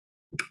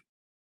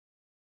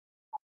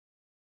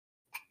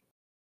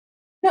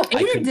 No,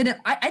 Aiden didn't.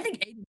 I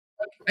think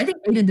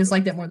Aiden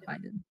disliked it more than I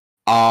did.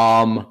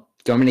 Do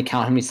you want me to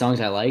count how many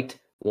songs I liked?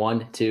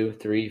 1, 2,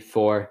 3,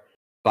 4,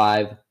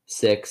 5,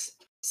 6,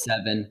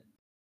 7,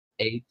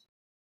 8,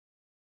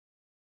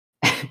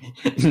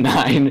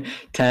 9,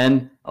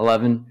 10,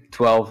 11,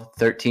 12,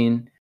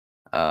 13,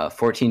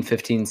 14,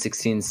 15,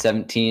 16,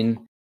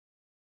 17,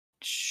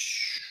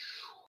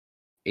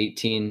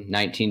 18,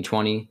 19,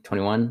 20,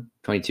 21,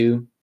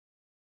 22,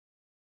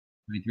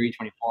 23,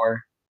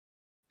 24,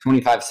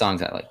 25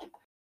 songs I like.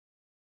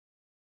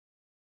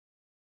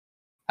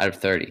 Out of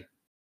 30.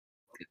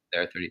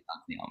 There are 30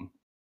 songs in the album.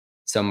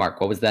 So, Mark,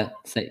 what was that?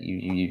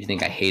 You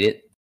think I hate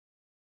it?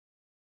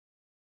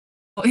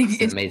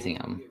 It's an amazing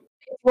album.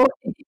 Well,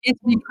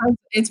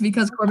 it's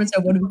because Corbin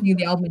said, "What do you think of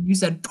the album?" and you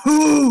said,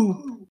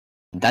 "Poo."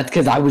 That's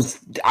because I was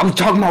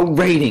talking about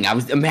rating. I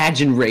was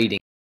imagine rating.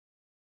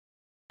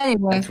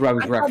 Anyway, that's what I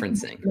was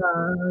referencing.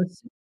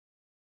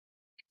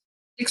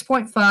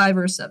 6.5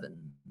 or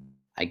 7.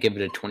 I give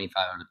it a 25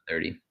 out of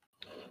 30.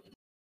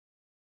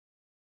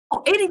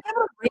 Oh, Aiden, give it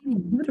a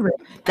rating. Give it a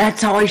rating.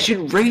 That's how I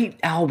should rate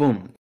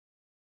album.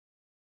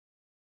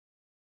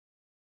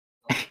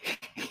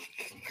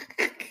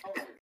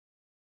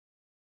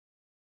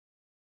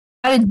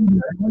 What did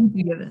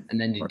you give it? And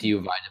then do you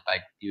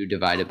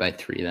divide it by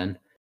 3 then?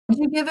 What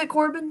did you give it,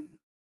 Corbin?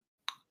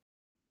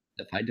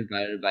 If I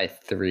divide it by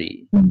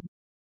 3.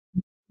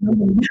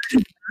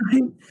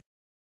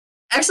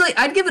 Actually,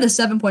 I'd give it a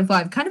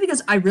 7.5, kind of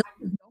because I really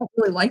don't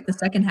really like the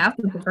second half,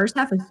 but the first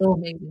half is so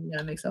amazing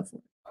that it makes up for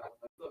it.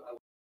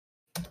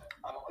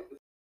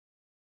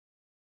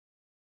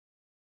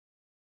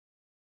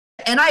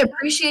 And I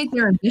appreciate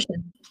their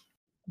ambition.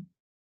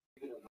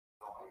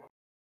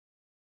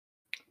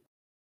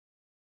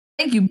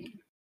 Thank you.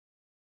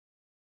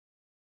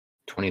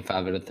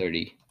 25 out of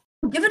 30.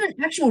 Give it an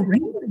actual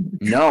rating.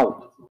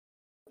 No.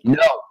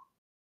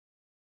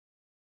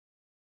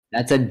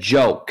 That's a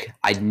joke.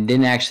 I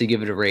didn't actually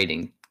give it a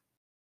rating.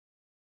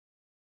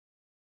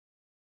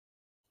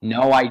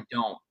 No, I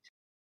don't.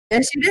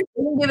 Yes, you did.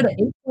 You give it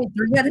an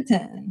 8.3 out of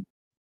 10.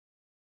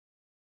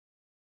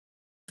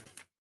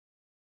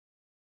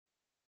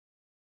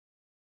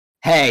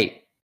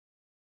 Hey,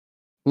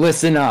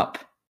 listen up.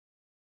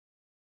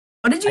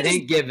 What did you I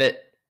didn't give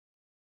it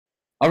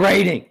a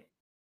rating.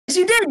 Yes,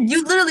 you did.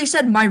 You literally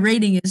said my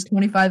rating is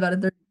 25 out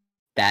of 30.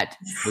 That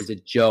was a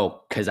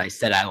joke because I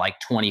said I like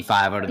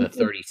 25 out of the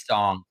 30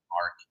 songs,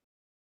 Mark.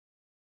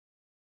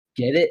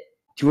 Get it?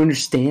 Do you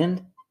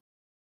understand?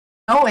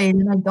 No,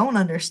 Aiden, I don't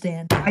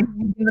understand. I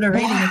didn't give it a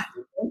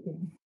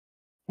rating.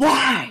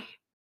 Why?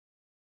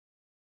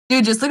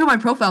 Dude, just look at my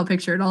profile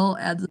picture. It all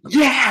adds up.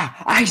 Yeah,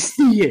 I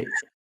see it.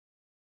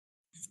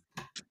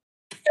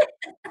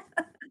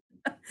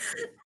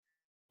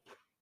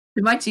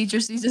 If my teacher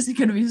sees this, he's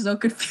going to be so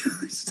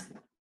confused.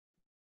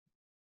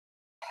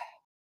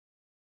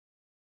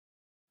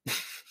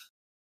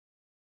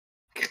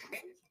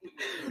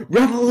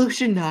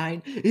 Revolution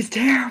 9 is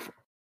terrible.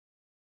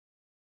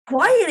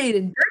 Quiet,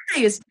 Aiden.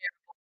 Birthday is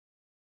terrible.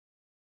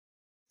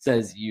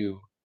 Says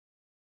you.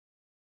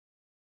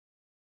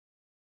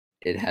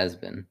 It has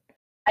been.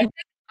 I think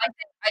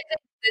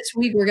this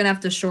week we're going to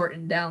have to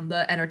shorten down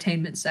the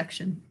entertainment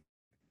section.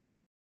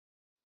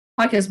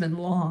 Podcast has been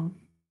long.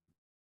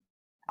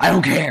 I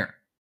don't care.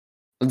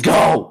 Let's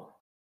go.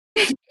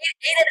 Aiden,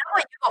 I'll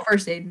let you go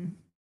first, Aiden.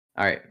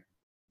 All right.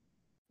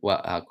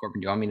 Well,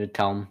 Corbin, do you want me to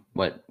tell him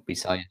what we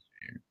saw yesterday?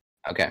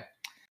 Okay.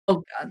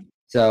 Oh, God.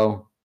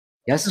 So,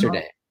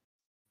 yesterday,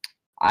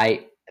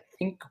 I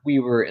think we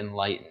were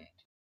enlightened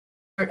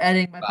Start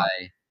editing my by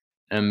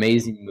an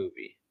amazing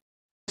movie.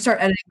 Start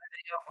editing my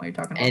video while you're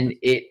talking about And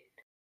this.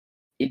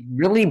 it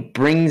really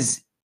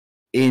brings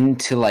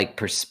into like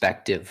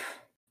perspective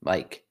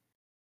like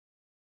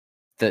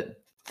the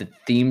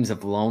themes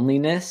of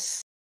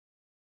loneliness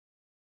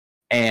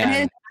And his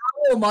and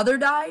owl mother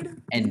died?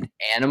 and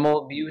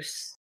animal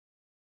abuse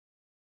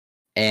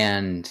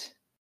and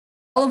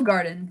Olive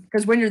Garden.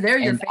 Because when you're there,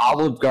 you're and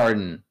Olive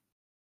Garden.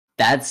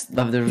 That's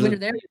the when you're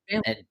there,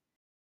 you're family.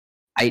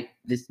 and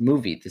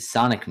the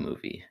Sonic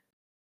movie.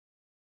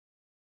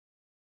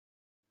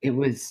 I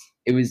was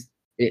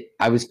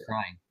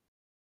crying.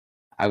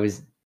 I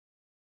was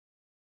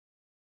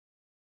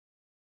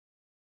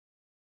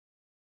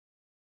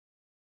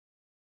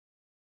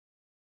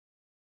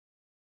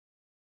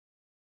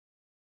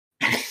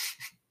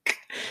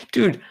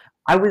Dude,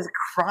 I was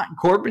crying.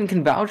 Corbin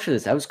can vouch for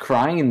this. I was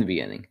crying in the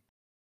beginning.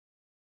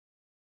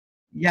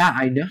 Yeah,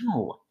 I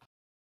know.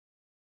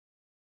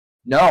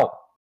 No.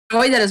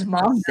 Joy that his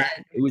mom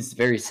died. It was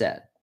very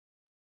sad.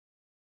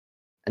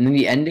 And then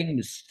the ending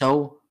was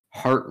so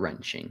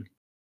heart-wrenching.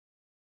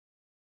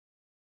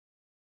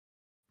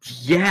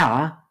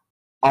 Yeah.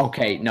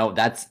 Okay, no,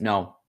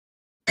 no.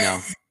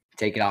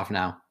 Take it off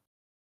now.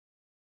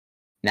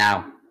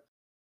 Now.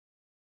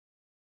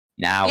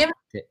 You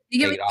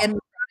give me the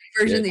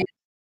version of the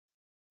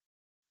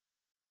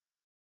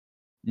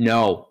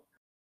No.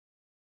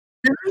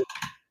 Really?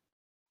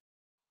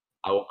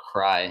 I will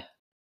cry.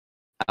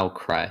 I'll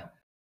cry.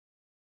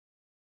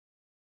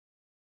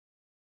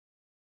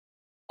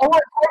 Oh,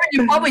 Corbin,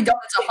 you probably don't.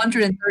 It's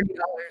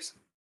 $130.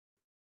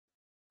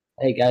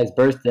 Hey guys,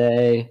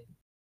 birthday.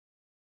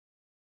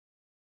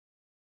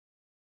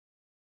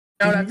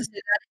 I don't have to say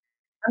that.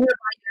 I'm gonna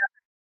buy you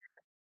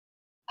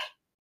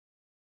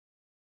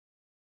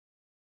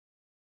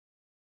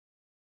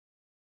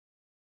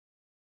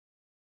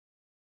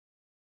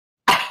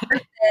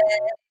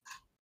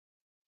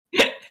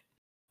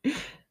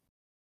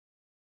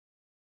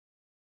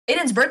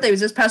Aiden's birthday was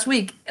this past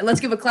week. And let's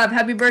give a clap.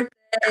 Happy birthday.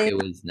 It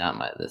was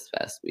not this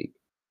past week.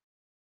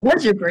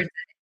 What's your birthday?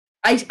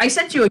 I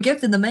sent you a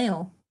gift in the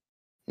mail.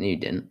 No, you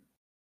didn't.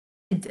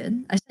 I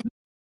did.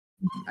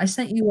 I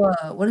sent you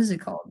what is it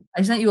called?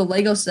 I sent you a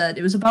Lego set.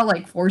 It was about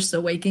like Force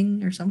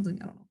Awakening or something.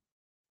 I don't know.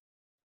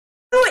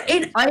 Oh,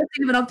 wait, I have to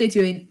give an update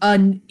to you.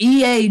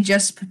 EA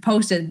just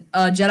posted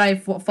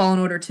Jedi Fallen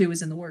Order 2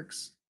 is in the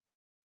works.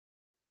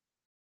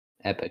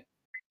 Epic.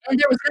 And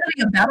there was going to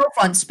be a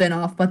Battlefront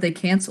spinoff, but they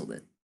canceled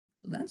it.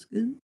 So that's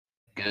good.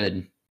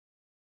 Good.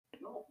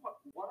 No,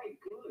 why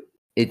good?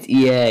 It's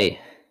EA.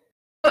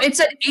 Oh, it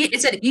said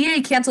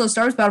EA canceled a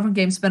Star Wars Battlefront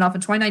game spinoff in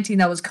 2019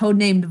 that was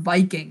codenamed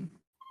Viking.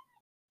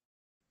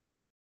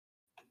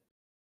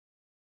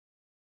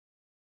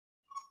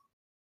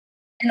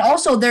 And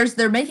also,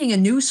 they're making a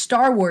new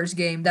Star Wars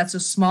game that's a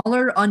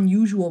smaller,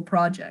 unusual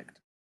project.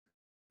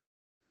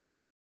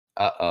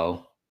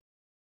 Uh-oh.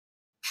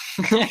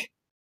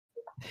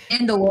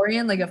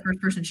 Mandalorian, like a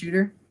first-person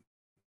shooter.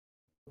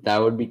 That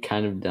would be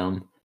kind of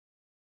dumb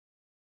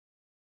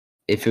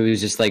if it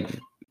was just like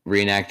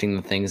reenacting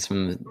the things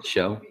from the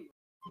show.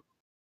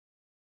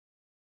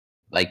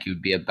 Like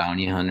you'd be a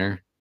bounty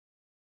hunter.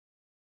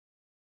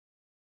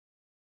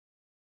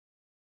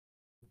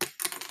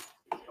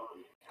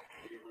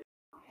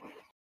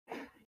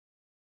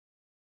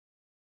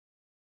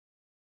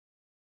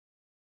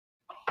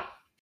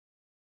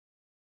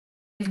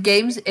 If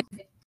games, if,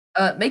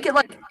 make it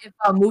like if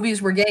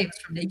movies were games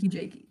from Nakey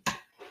Jakey.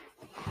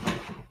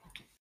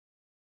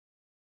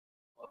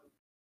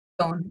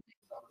 Going.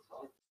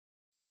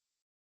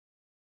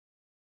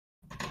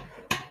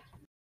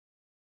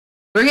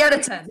 3 out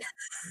of 10.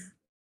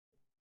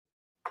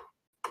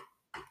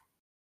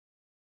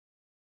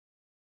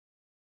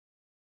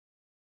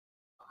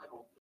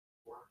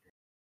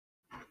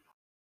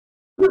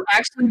 You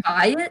actually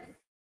buy it?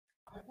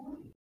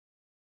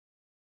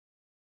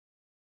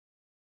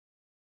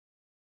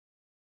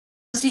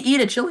 Does he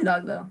eat a chili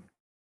dog though?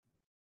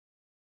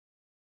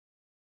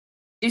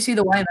 Do you see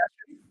the YMS?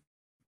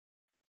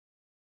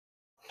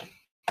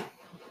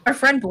 Our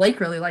friend Blake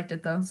really liked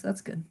it though, so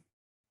that's good.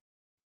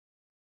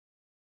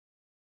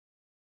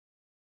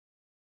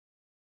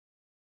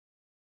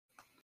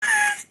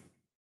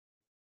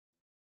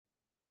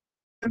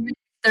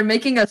 They're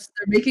making a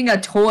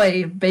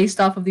toy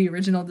based off of the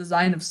original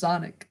design of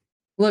Sonic.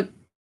 Look.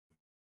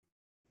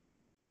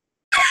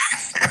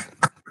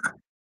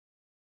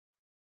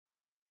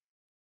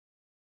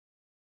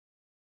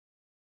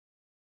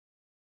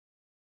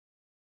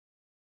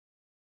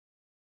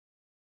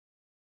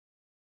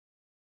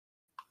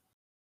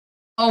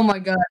 Oh my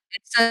god!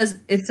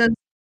 It says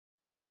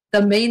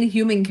the main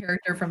human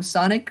character from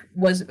Sonic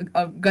was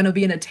gonna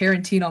be in a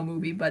Tarantino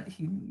movie, but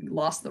he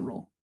lost the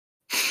role.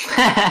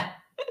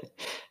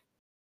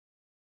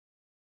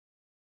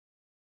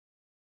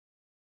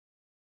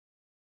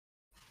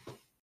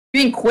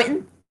 You mean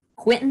Quentin?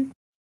 Quentin?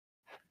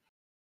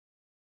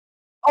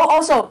 Oh,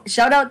 also,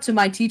 shout out to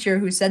my teacher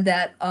who said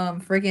that.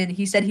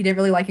 He said he didn't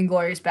really like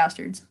Inglorious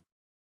Bastards.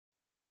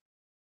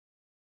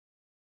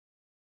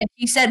 And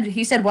he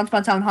said Once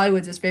Upon a Time in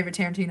Hollywood's his favorite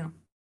Tarantino.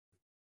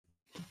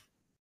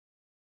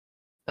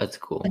 That's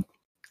cool.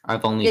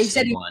 I've only Yeah,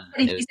 seen one.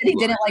 He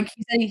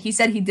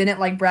said he didn't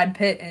like Brad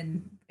Pitt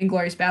and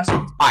Inglorious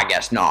Bastards. I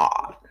guess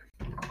not.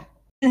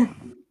 Oh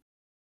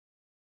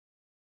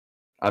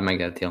my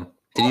god, Teal.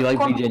 Did he like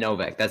BJ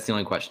Novak? That's the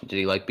only question. Did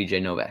he like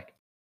BJ Novak?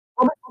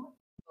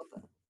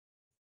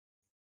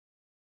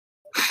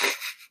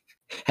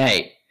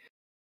 Hey,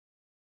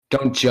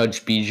 don't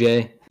judge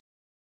BJ.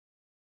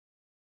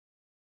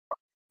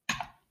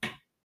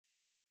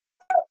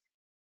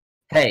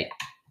 Hey,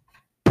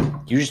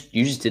 you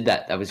just did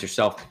that. That was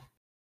yourself.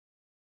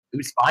 It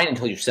was fine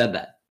until you said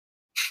that.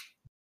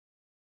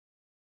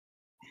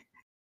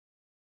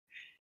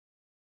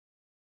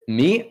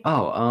 Me?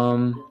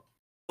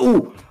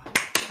 Ooh.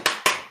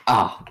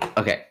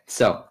 Okay.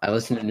 So I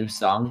listened to a new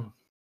song.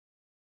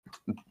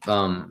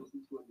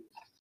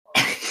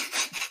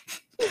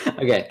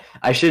 Okay,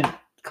 I should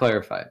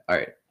clarify. All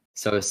right.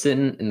 So I was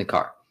sitting in the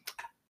car,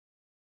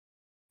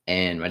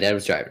 and my dad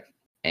was driving,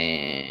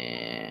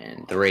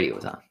 and the radio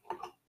was on,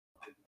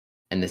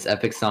 and this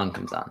epic song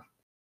comes on.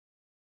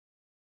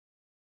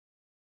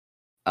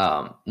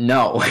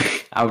 No,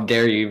 how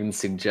dare you even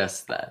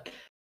suggest that?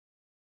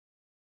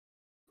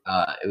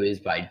 It was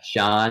by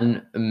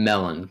John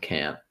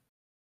Mellencamp,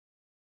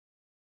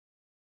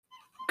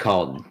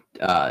 called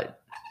hold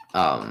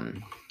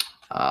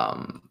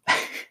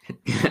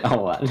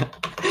on.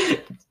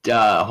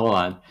 Hold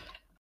on.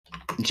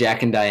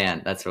 Jack and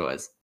Diane, that's what it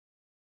was.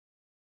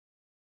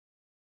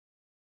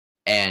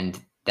 And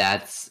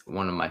that's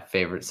one of my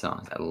favorite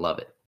songs. I love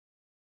it.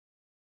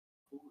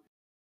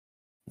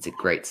 It's a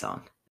great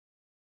song.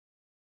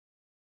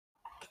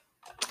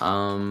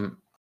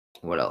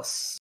 What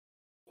else?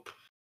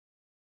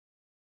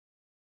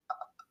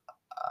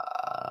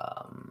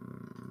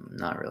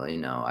 Not really.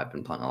 No, I've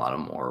been playing a lot of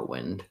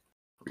Morrowind,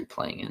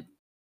 replaying it.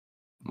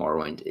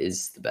 Morrowind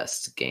is the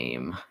best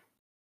game.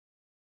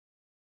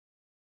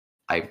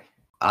 I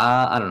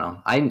don't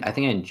know. I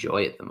think I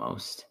enjoy it the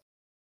most.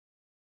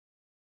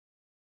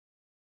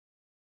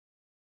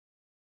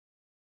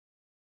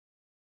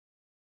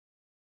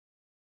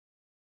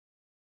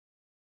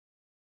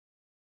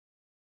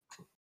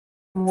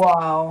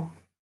 Wow.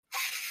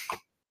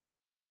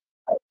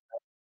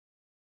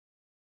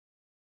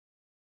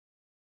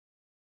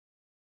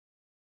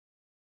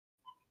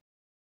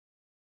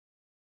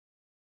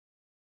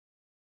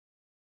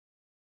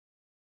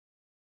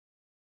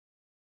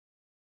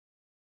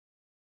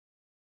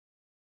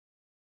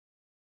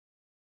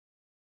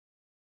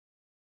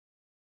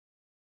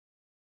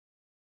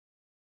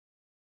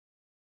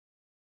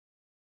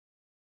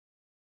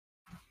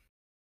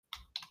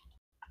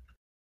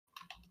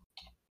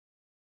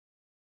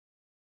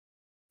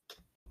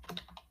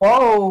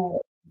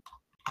 Whoa.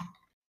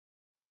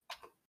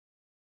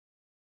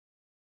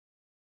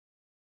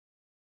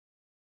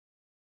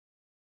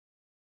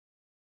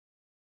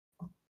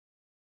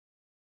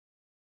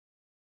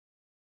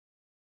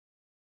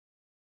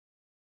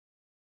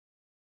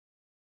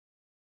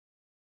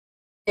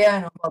 Yeah, I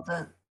know about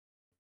that.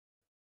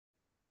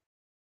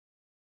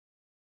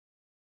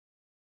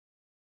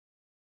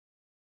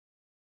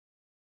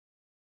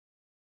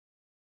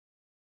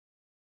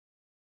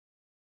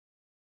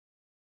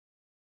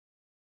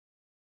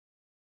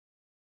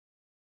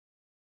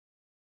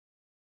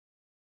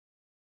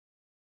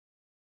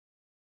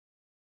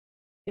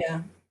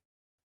 Yeah.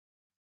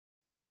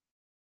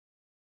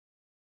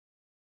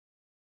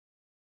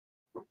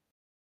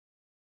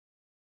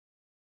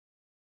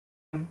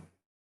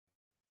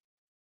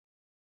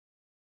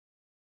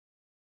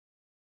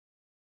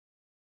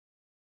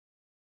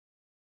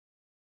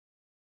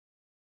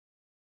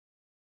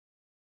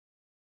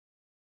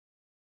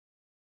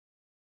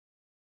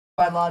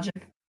 By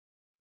logic.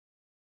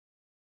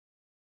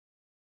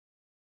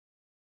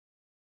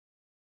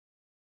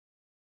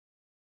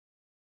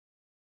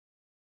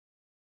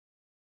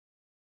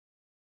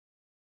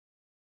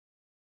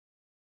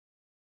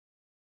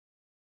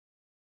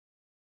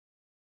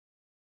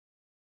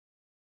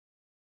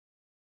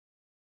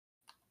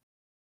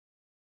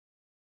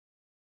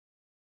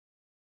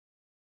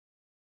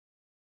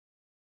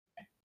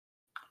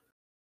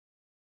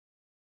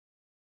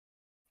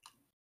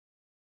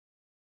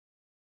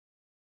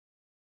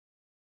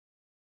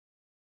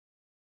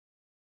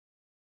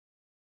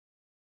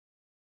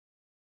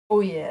 Oh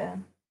yeah.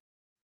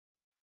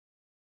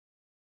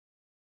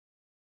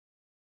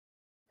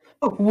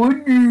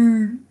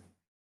 Wonder.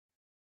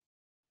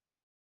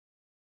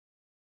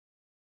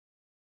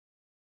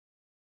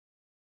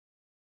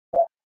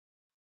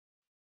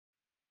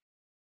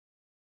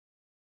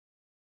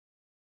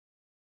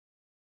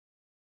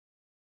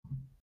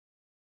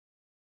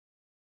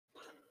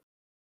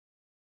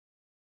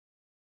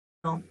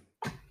 No.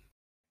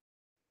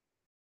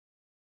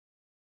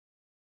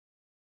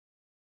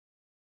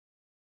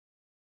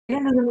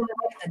 Aiden doesn't really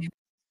like that anymore.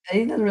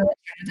 Aiden doesn't really like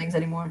Stranger Things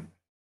anymore.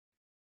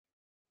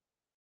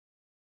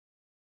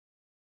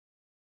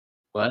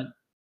 What?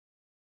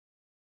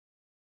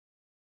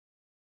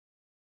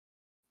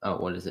 Oh,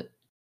 what is it?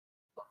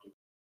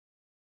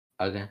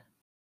 Okay.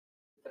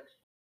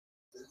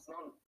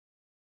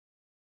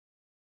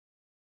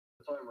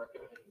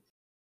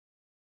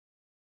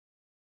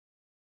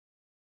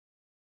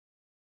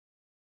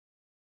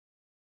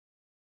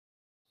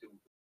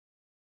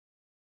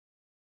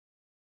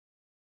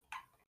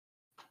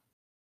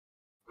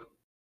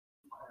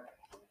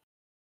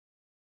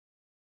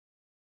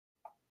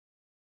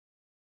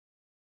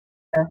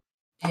 Yeah.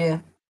 Yeah.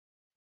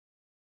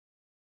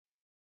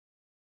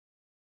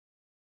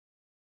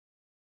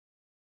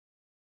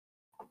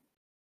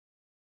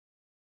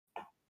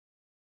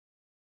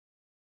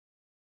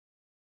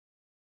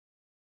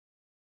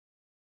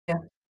 Yeah.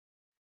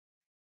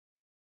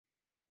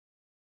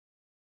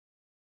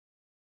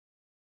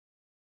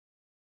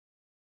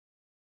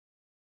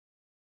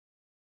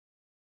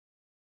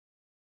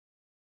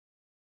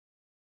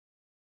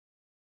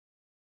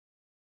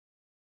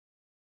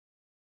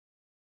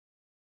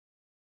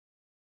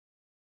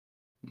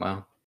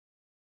 Wow.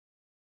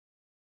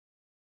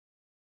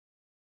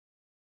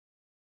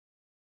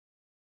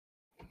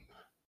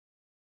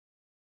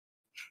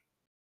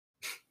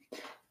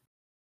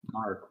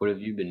 Mark, what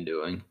have you been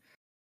doing?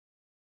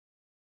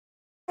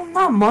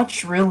 Not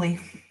much really.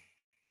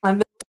 I've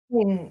been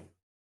listening.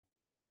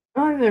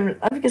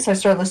 I guess I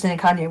started listening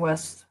to Kanye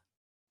West.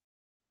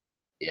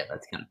 Yeah,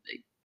 that's kind of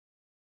big.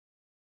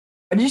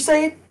 What did you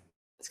say?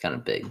 It's kind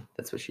of big.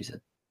 That's what she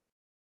said.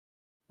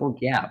 Well,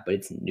 yeah, but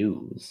it's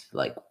news.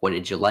 Like, what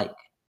did you like?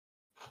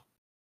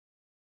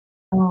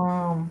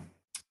 Um,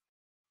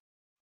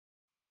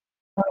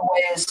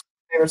 Runaway is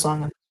my favorite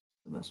song of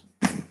this.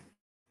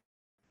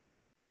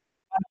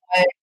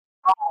 Runaway,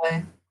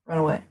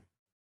 Runaway,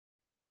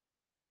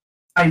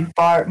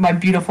 Runaway. My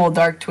beautiful,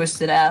 dark,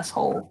 twisted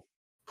asshole.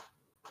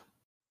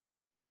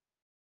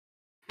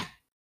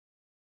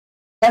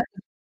 That's,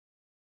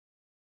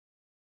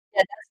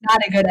 yeah, that's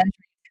not a good entry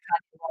to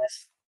Kanye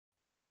West.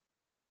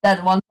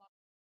 That one,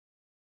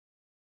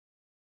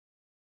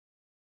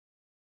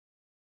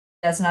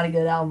 that's not a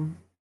good album.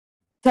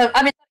 So,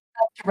 I mean,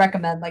 to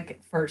recommend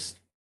like first.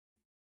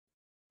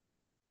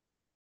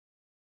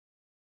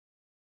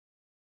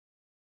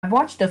 I've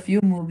watched a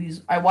few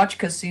movies. I watched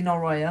Casino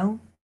Royale.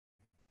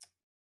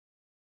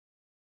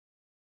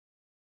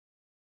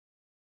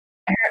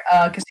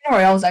 Casino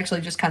Royale is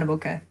actually just kind of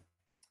okay.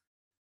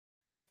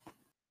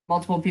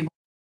 Multiple people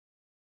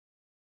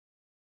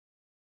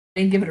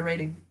didn't give it a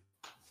rating.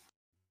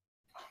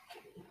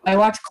 I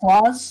watched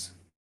Claws.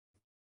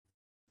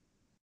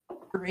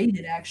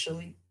 Rated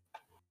actually,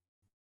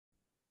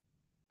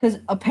 because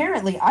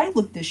apparently I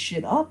looked this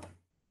shit up.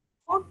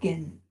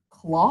 Fucking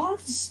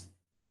Claws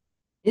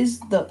is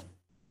the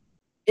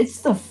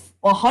it's the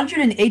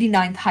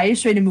 189th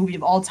highest rated movie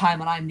of all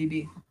time on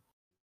IMDb.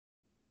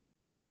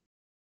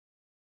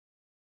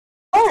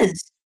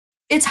 Was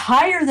it's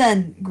higher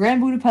than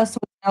Grand Budapest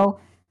Hotel.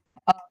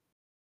 Uh,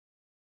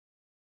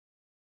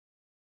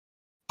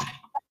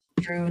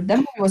 True, that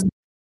movie was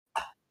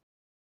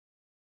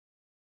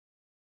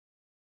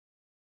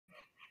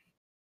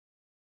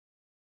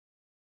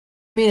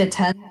Being a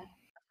 10.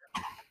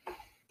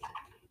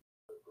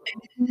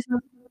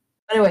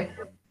 Anyway,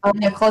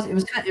 yeah, it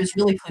was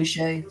really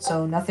cliche,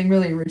 so nothing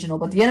really original,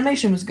 but the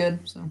animation was good.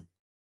 So,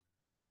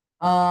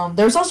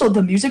 there was also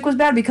the music was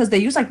bad because they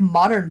used like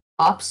modern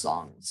pop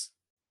songs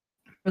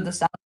for the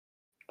sound.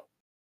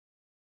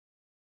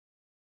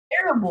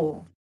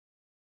 Terrible.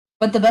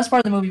 But the best part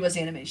of the movie was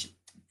the animation,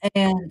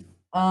 and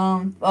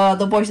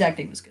the voice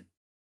acting was good.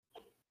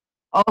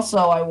 Also,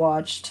 I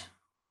watched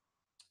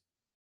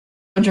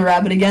Jojo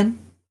Rabbit again.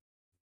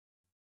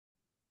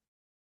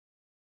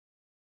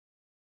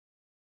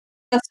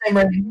 That's same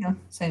rating, yeah,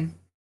 same.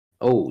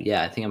 Oh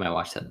yeah, I think I might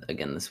watch that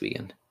again this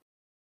weekend.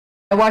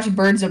 I watched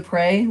Birds of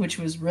Prey, which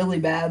was really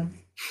bad.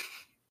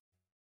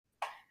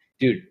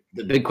 Dude,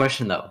 the big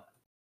question though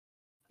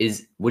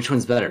is which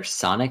one's better,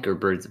 Sonic or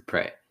Birds of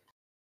Prey?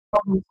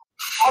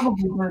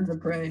 Probably Birds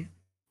of Prey.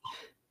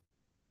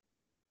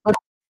 But,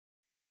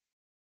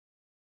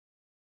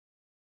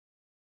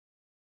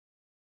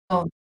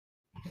 oh,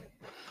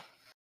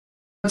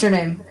 what's her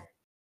name?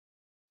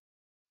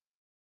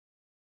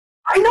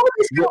 I know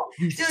this girl.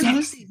 Dude,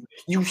 Lucy.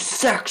 You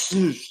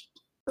sexist!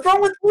 What's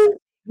wrong with you?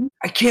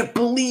 I can't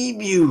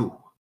believe you.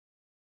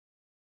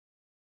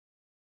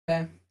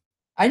 Okay.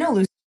 I know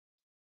Lucy.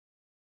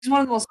 She's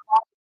one of the most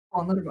popular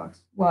on Letterboxd.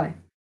 Why?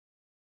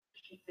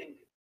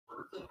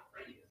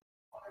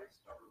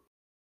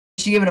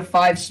 She gave it a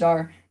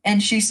 5-star.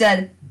 And she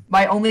said,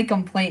 my only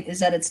complaint is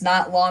that it's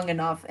not long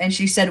enough. And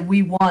she said,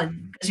 we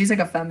won. She's like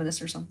a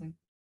feminist or something.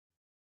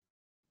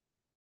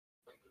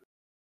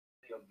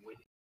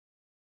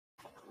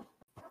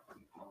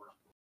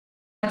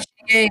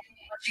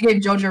 She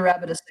gave Jojo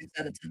Rabbit a 6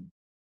 out of 10.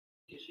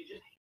 She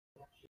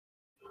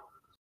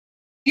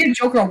gave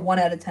Joker a 1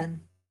 out of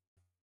 10.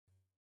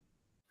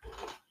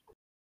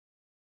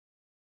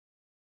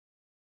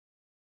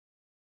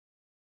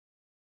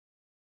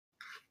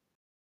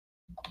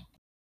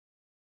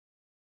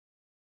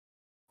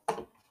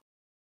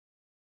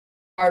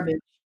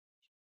 Garbage.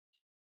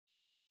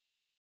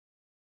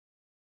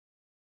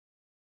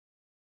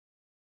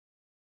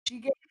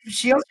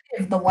 She also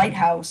gave The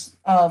Lighthouse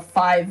a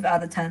 5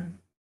 out of 10.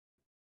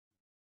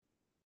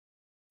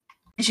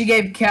 And she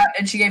gave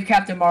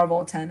Captain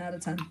Marvel a 10 out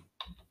of 10.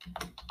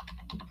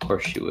 Of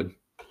course she would.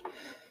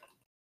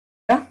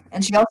 Yeah,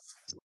 and she also.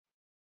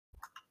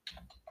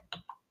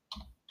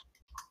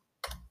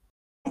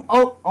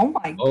 Oh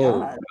my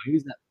god.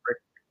 Who's that prick?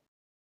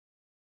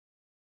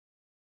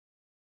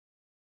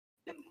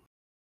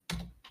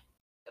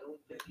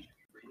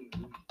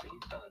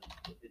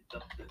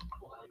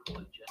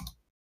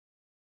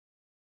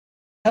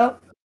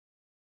 Yep.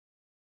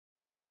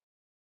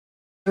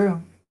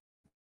 True.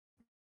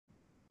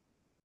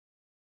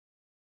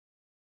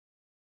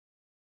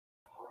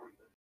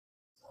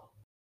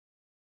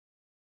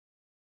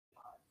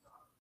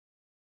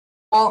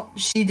 Well,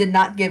 she did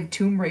not give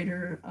Tomb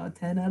Raider a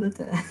 10 out of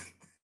 10.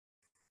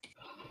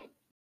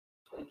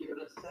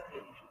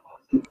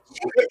 She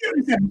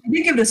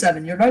did give it a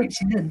 7. You're right.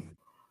 She did.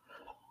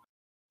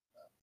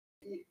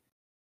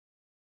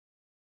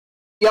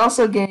 She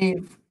also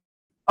gave.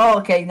 Oh,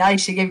 okay,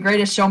 nice. She gave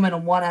Greatest Showman a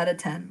 1 out of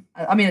 10.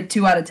 I mean, a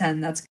 2 out of 10.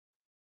 That's.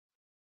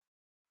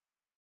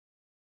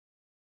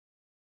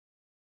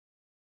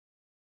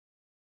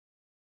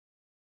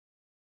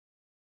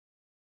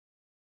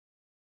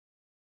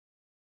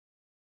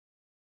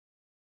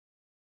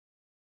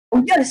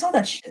 Oh yeah, I saw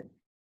that shit.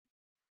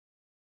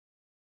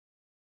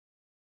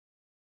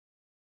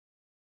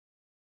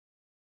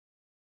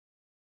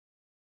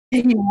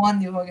 You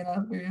won, you fucking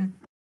Oscar.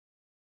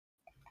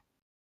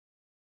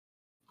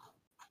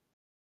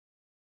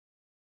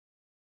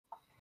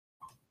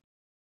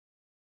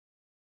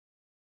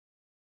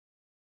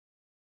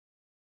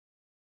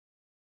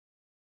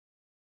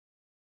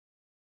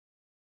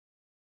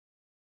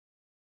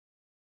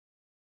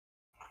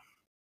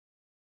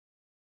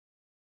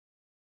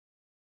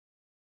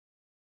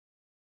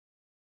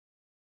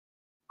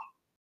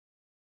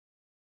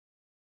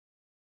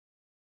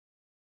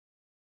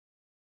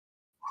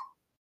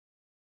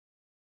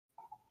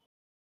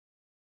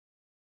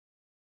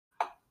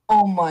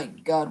 Oh my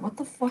god, what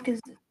the fuck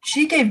is this?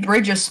 She gave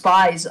Bridge of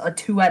Spies a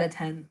 2 out of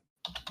 10.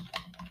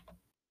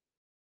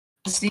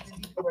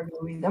 Steven Spielberg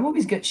movie. That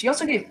movie's good. She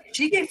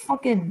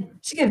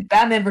gave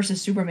Batman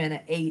versus Superman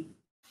an 8.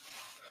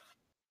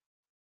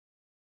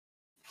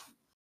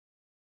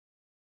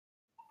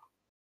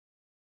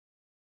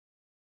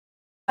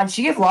 And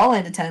she gave La La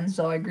Land a 10,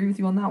 so I agree with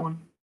you on that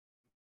one.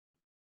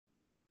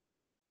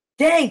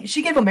 Dang,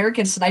 she gave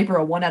American Sniper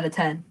a 1 out of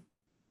 10.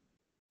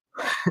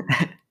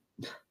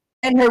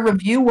 And her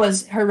review,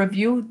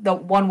 the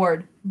one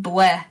word,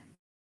 bleh.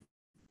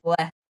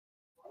 Bleh.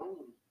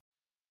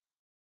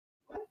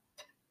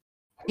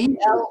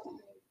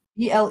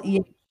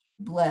 E-L-E-H,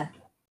 bleh.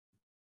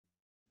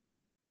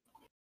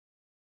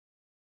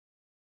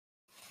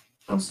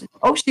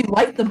 Oh, she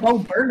liked the Bo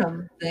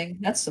Burnham thing.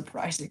 That's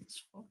surprising.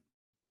 She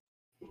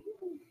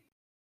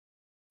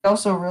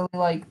also really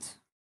liked.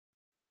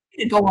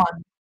 Go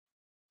on.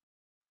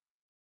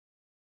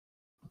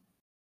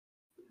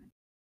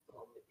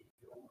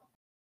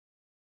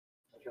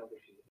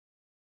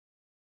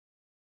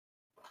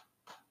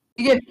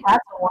 You give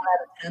cats a 1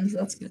 out of 10, so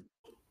that's good.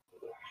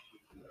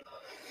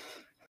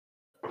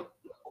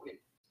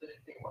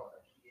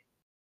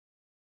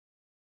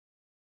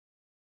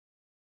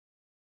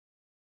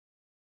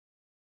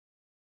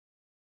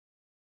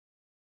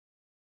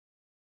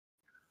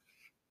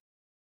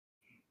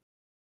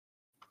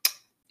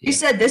 She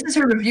said, "This is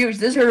her review.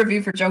 This is her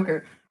review for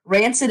Joker.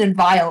 Rancid and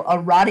vile, a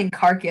rotting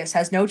carcass,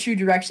 has no true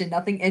direction,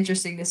 nothing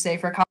interesting to say.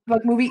 For a comic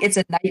book movie, it's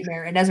a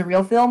nightmare, and as a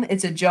real film,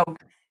 it's a joke.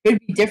 It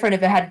would be different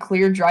if it had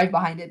clear drive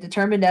behind it.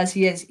 Determined as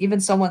he is, even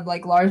someone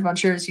like Lars von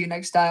Trier's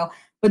next style.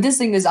 But this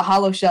thing is a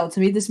hollow shell.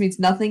 To me, this means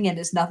nothing and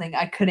is nothing.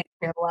 I couldn't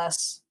care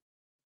less."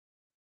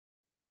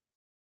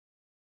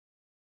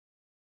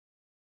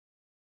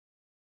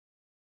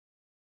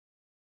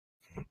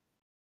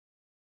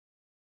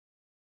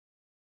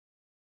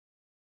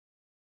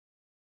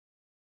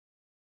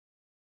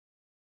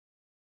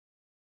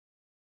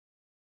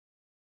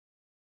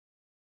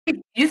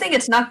 Do you think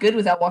it's not good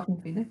without Walking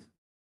Phoenix?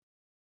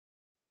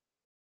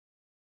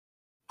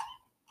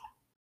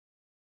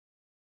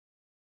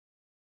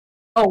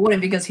 Oh, it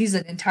wouldn't, because he's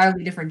an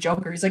entirely different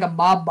Joker. He's like a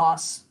mob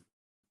boss.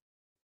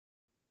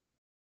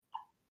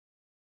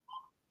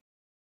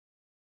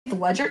 The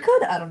Ledger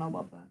could? I don't know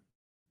about that.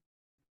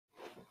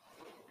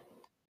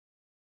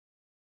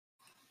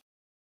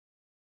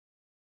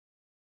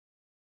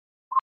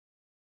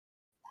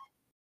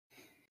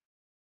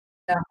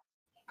 Yeah.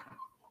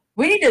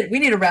 We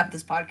need to wrap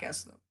this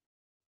podcast though.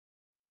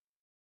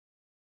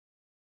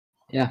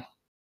 Yeah.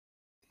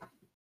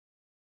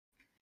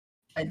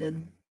 I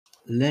did.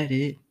 Let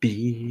it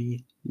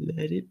be.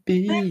 Let it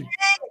be.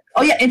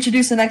 Oh yeah,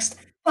 introduce the next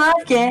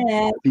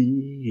podcast.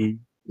 Be.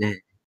 Let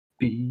it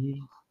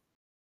be.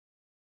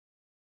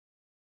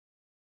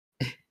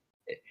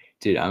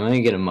 Dude, I'm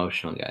gonna get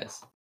emotional,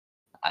 guys.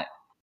 Why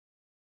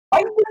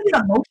are you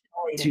getting emotional?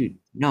 Dude,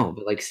 no,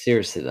 but like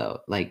seriously though,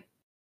 like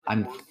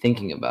I'm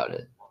thinking about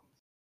it.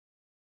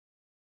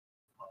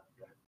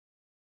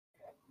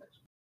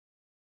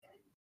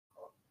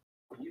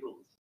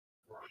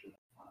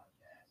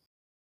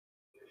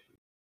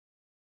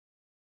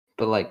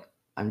 But like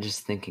I'm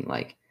just thinking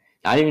like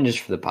not even just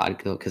for the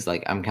podcast, because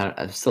like I'm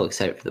still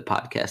excited for the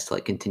podcast to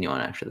like continue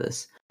on after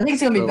this. I think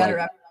it's gonna be But, better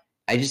like, after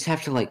I just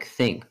have to like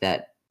think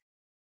that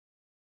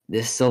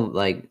this still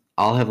like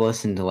I'll have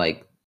listened to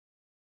like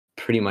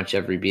pretty much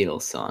every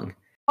Beatles song.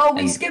 that. Oh, we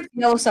and- skipped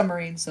Yellow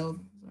Submarine, so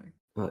sorry.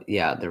 Well,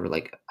 yeah, there were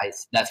like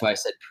that's why I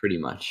said pretty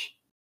much.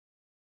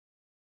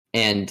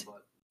 And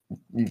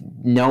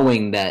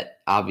knowing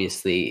that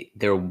obviously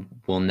there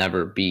will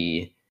never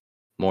be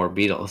more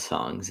Beatles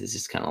songs is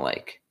just kind of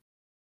like,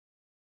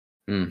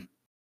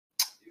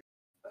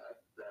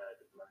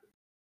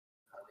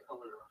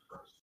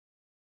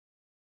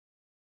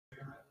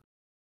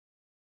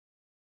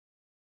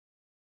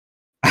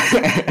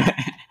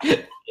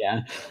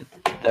 yeah,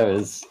 that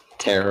was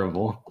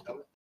terrible.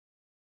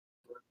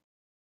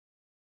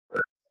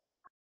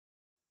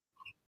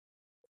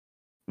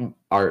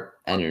 Art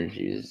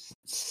energy is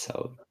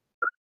so.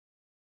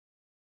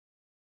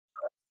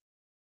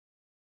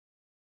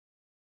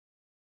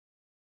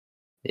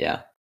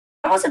 Yeah.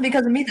 That wasn't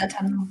because of me that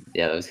time.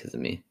 Yeah, that was because of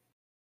me.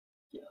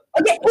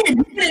 Okay, you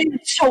didn't even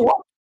show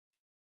up.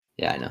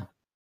 Yeah, I know.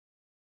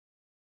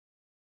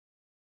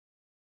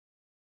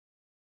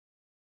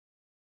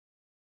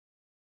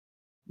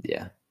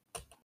 Yeah.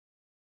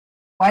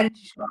 Why did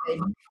you show up,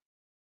 Aiden?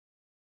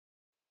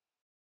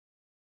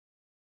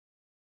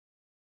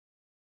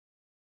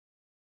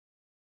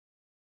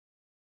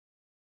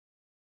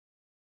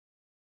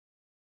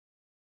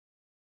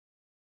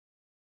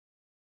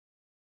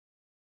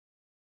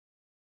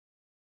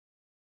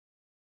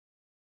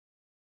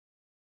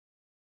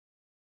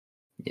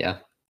 Yeah.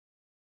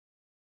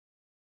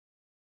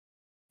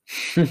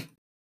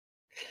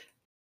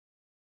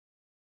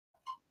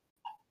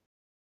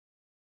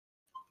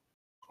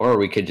 Or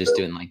we could just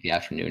do it in like the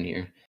afternoon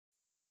here.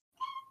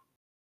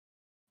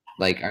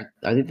 Like, are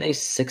they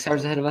 6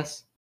 hours ahead of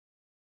us?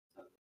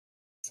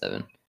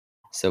 7.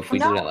 So if we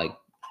did it at like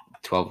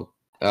 12,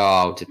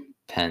 oh, it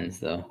depends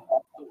though.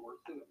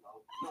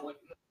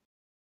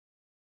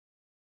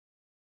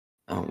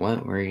 Oh,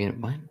 what? Where are you gonna?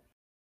 What?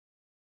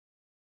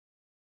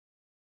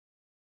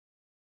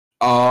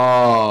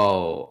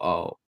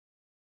 Oh.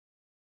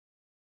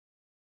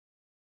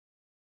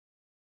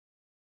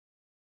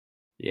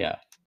 Yeah.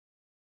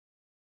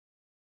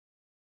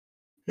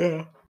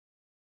 Yeah.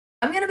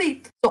 I'm gonna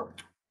be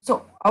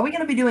so. Are we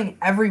gonna be doing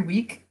every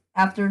week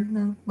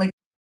after like?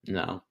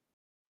 No.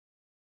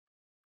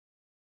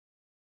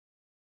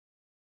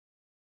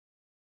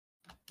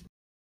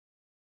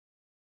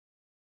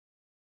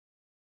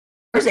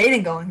 Where's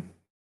Aiden going?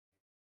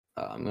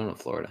 I'm going to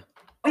Florida.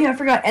 Oh yeah, I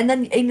forgot. And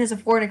then Aiden is a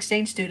foreign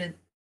exchange student.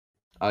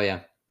 Oh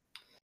yeah.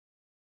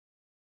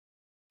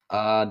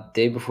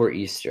 Day before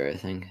Easter, I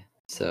think.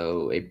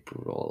 So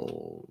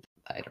April,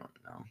 I don't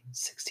know,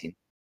 16th.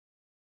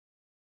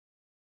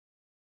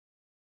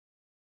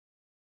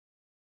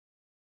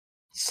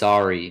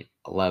 Sorry,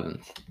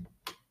 11th.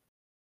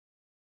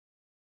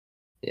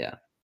 Yeah.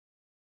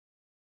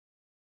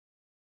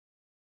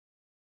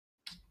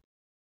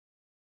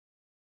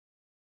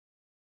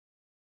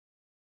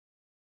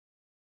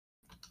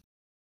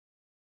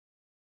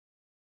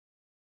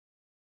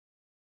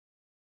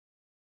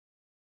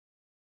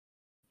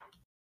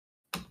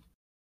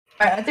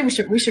 All right, I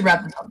think we should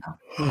wrap this up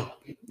now.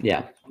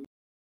 Yeah.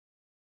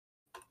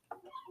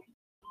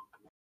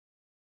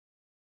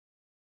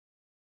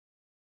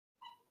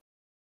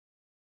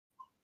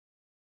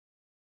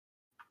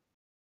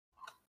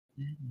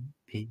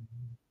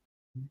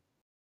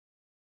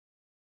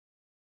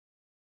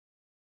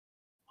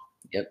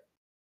 Yep.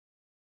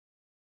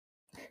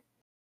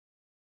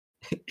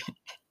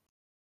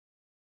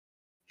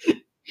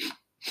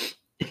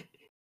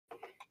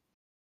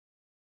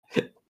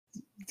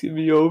 It's gonna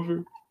be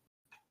over.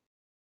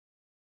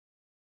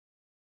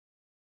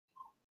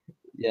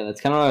 Yeah,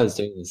 that's kind of what I was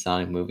doing in the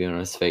Sonic movie when I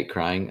was fake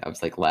crying. I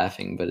was like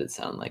laughing, but it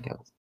sounded like I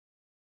was.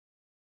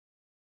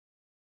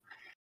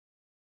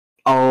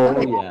 Oh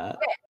Okay. yeah.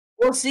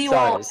 We'll see you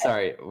all.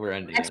 Sorry, we're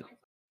ending it.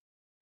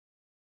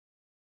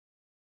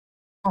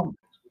 Oh.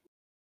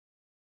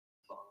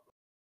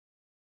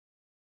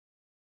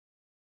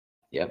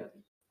 Yep.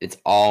 It's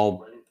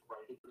all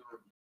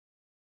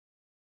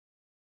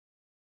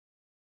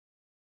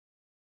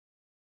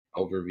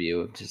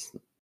overview of just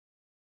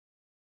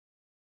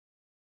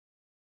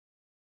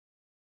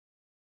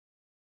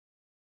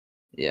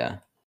yeah.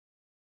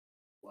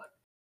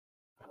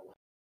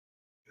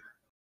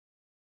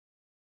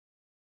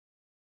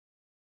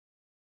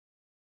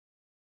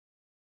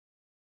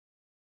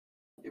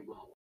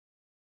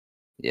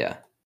 Yeah.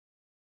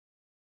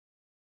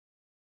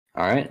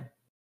 All right.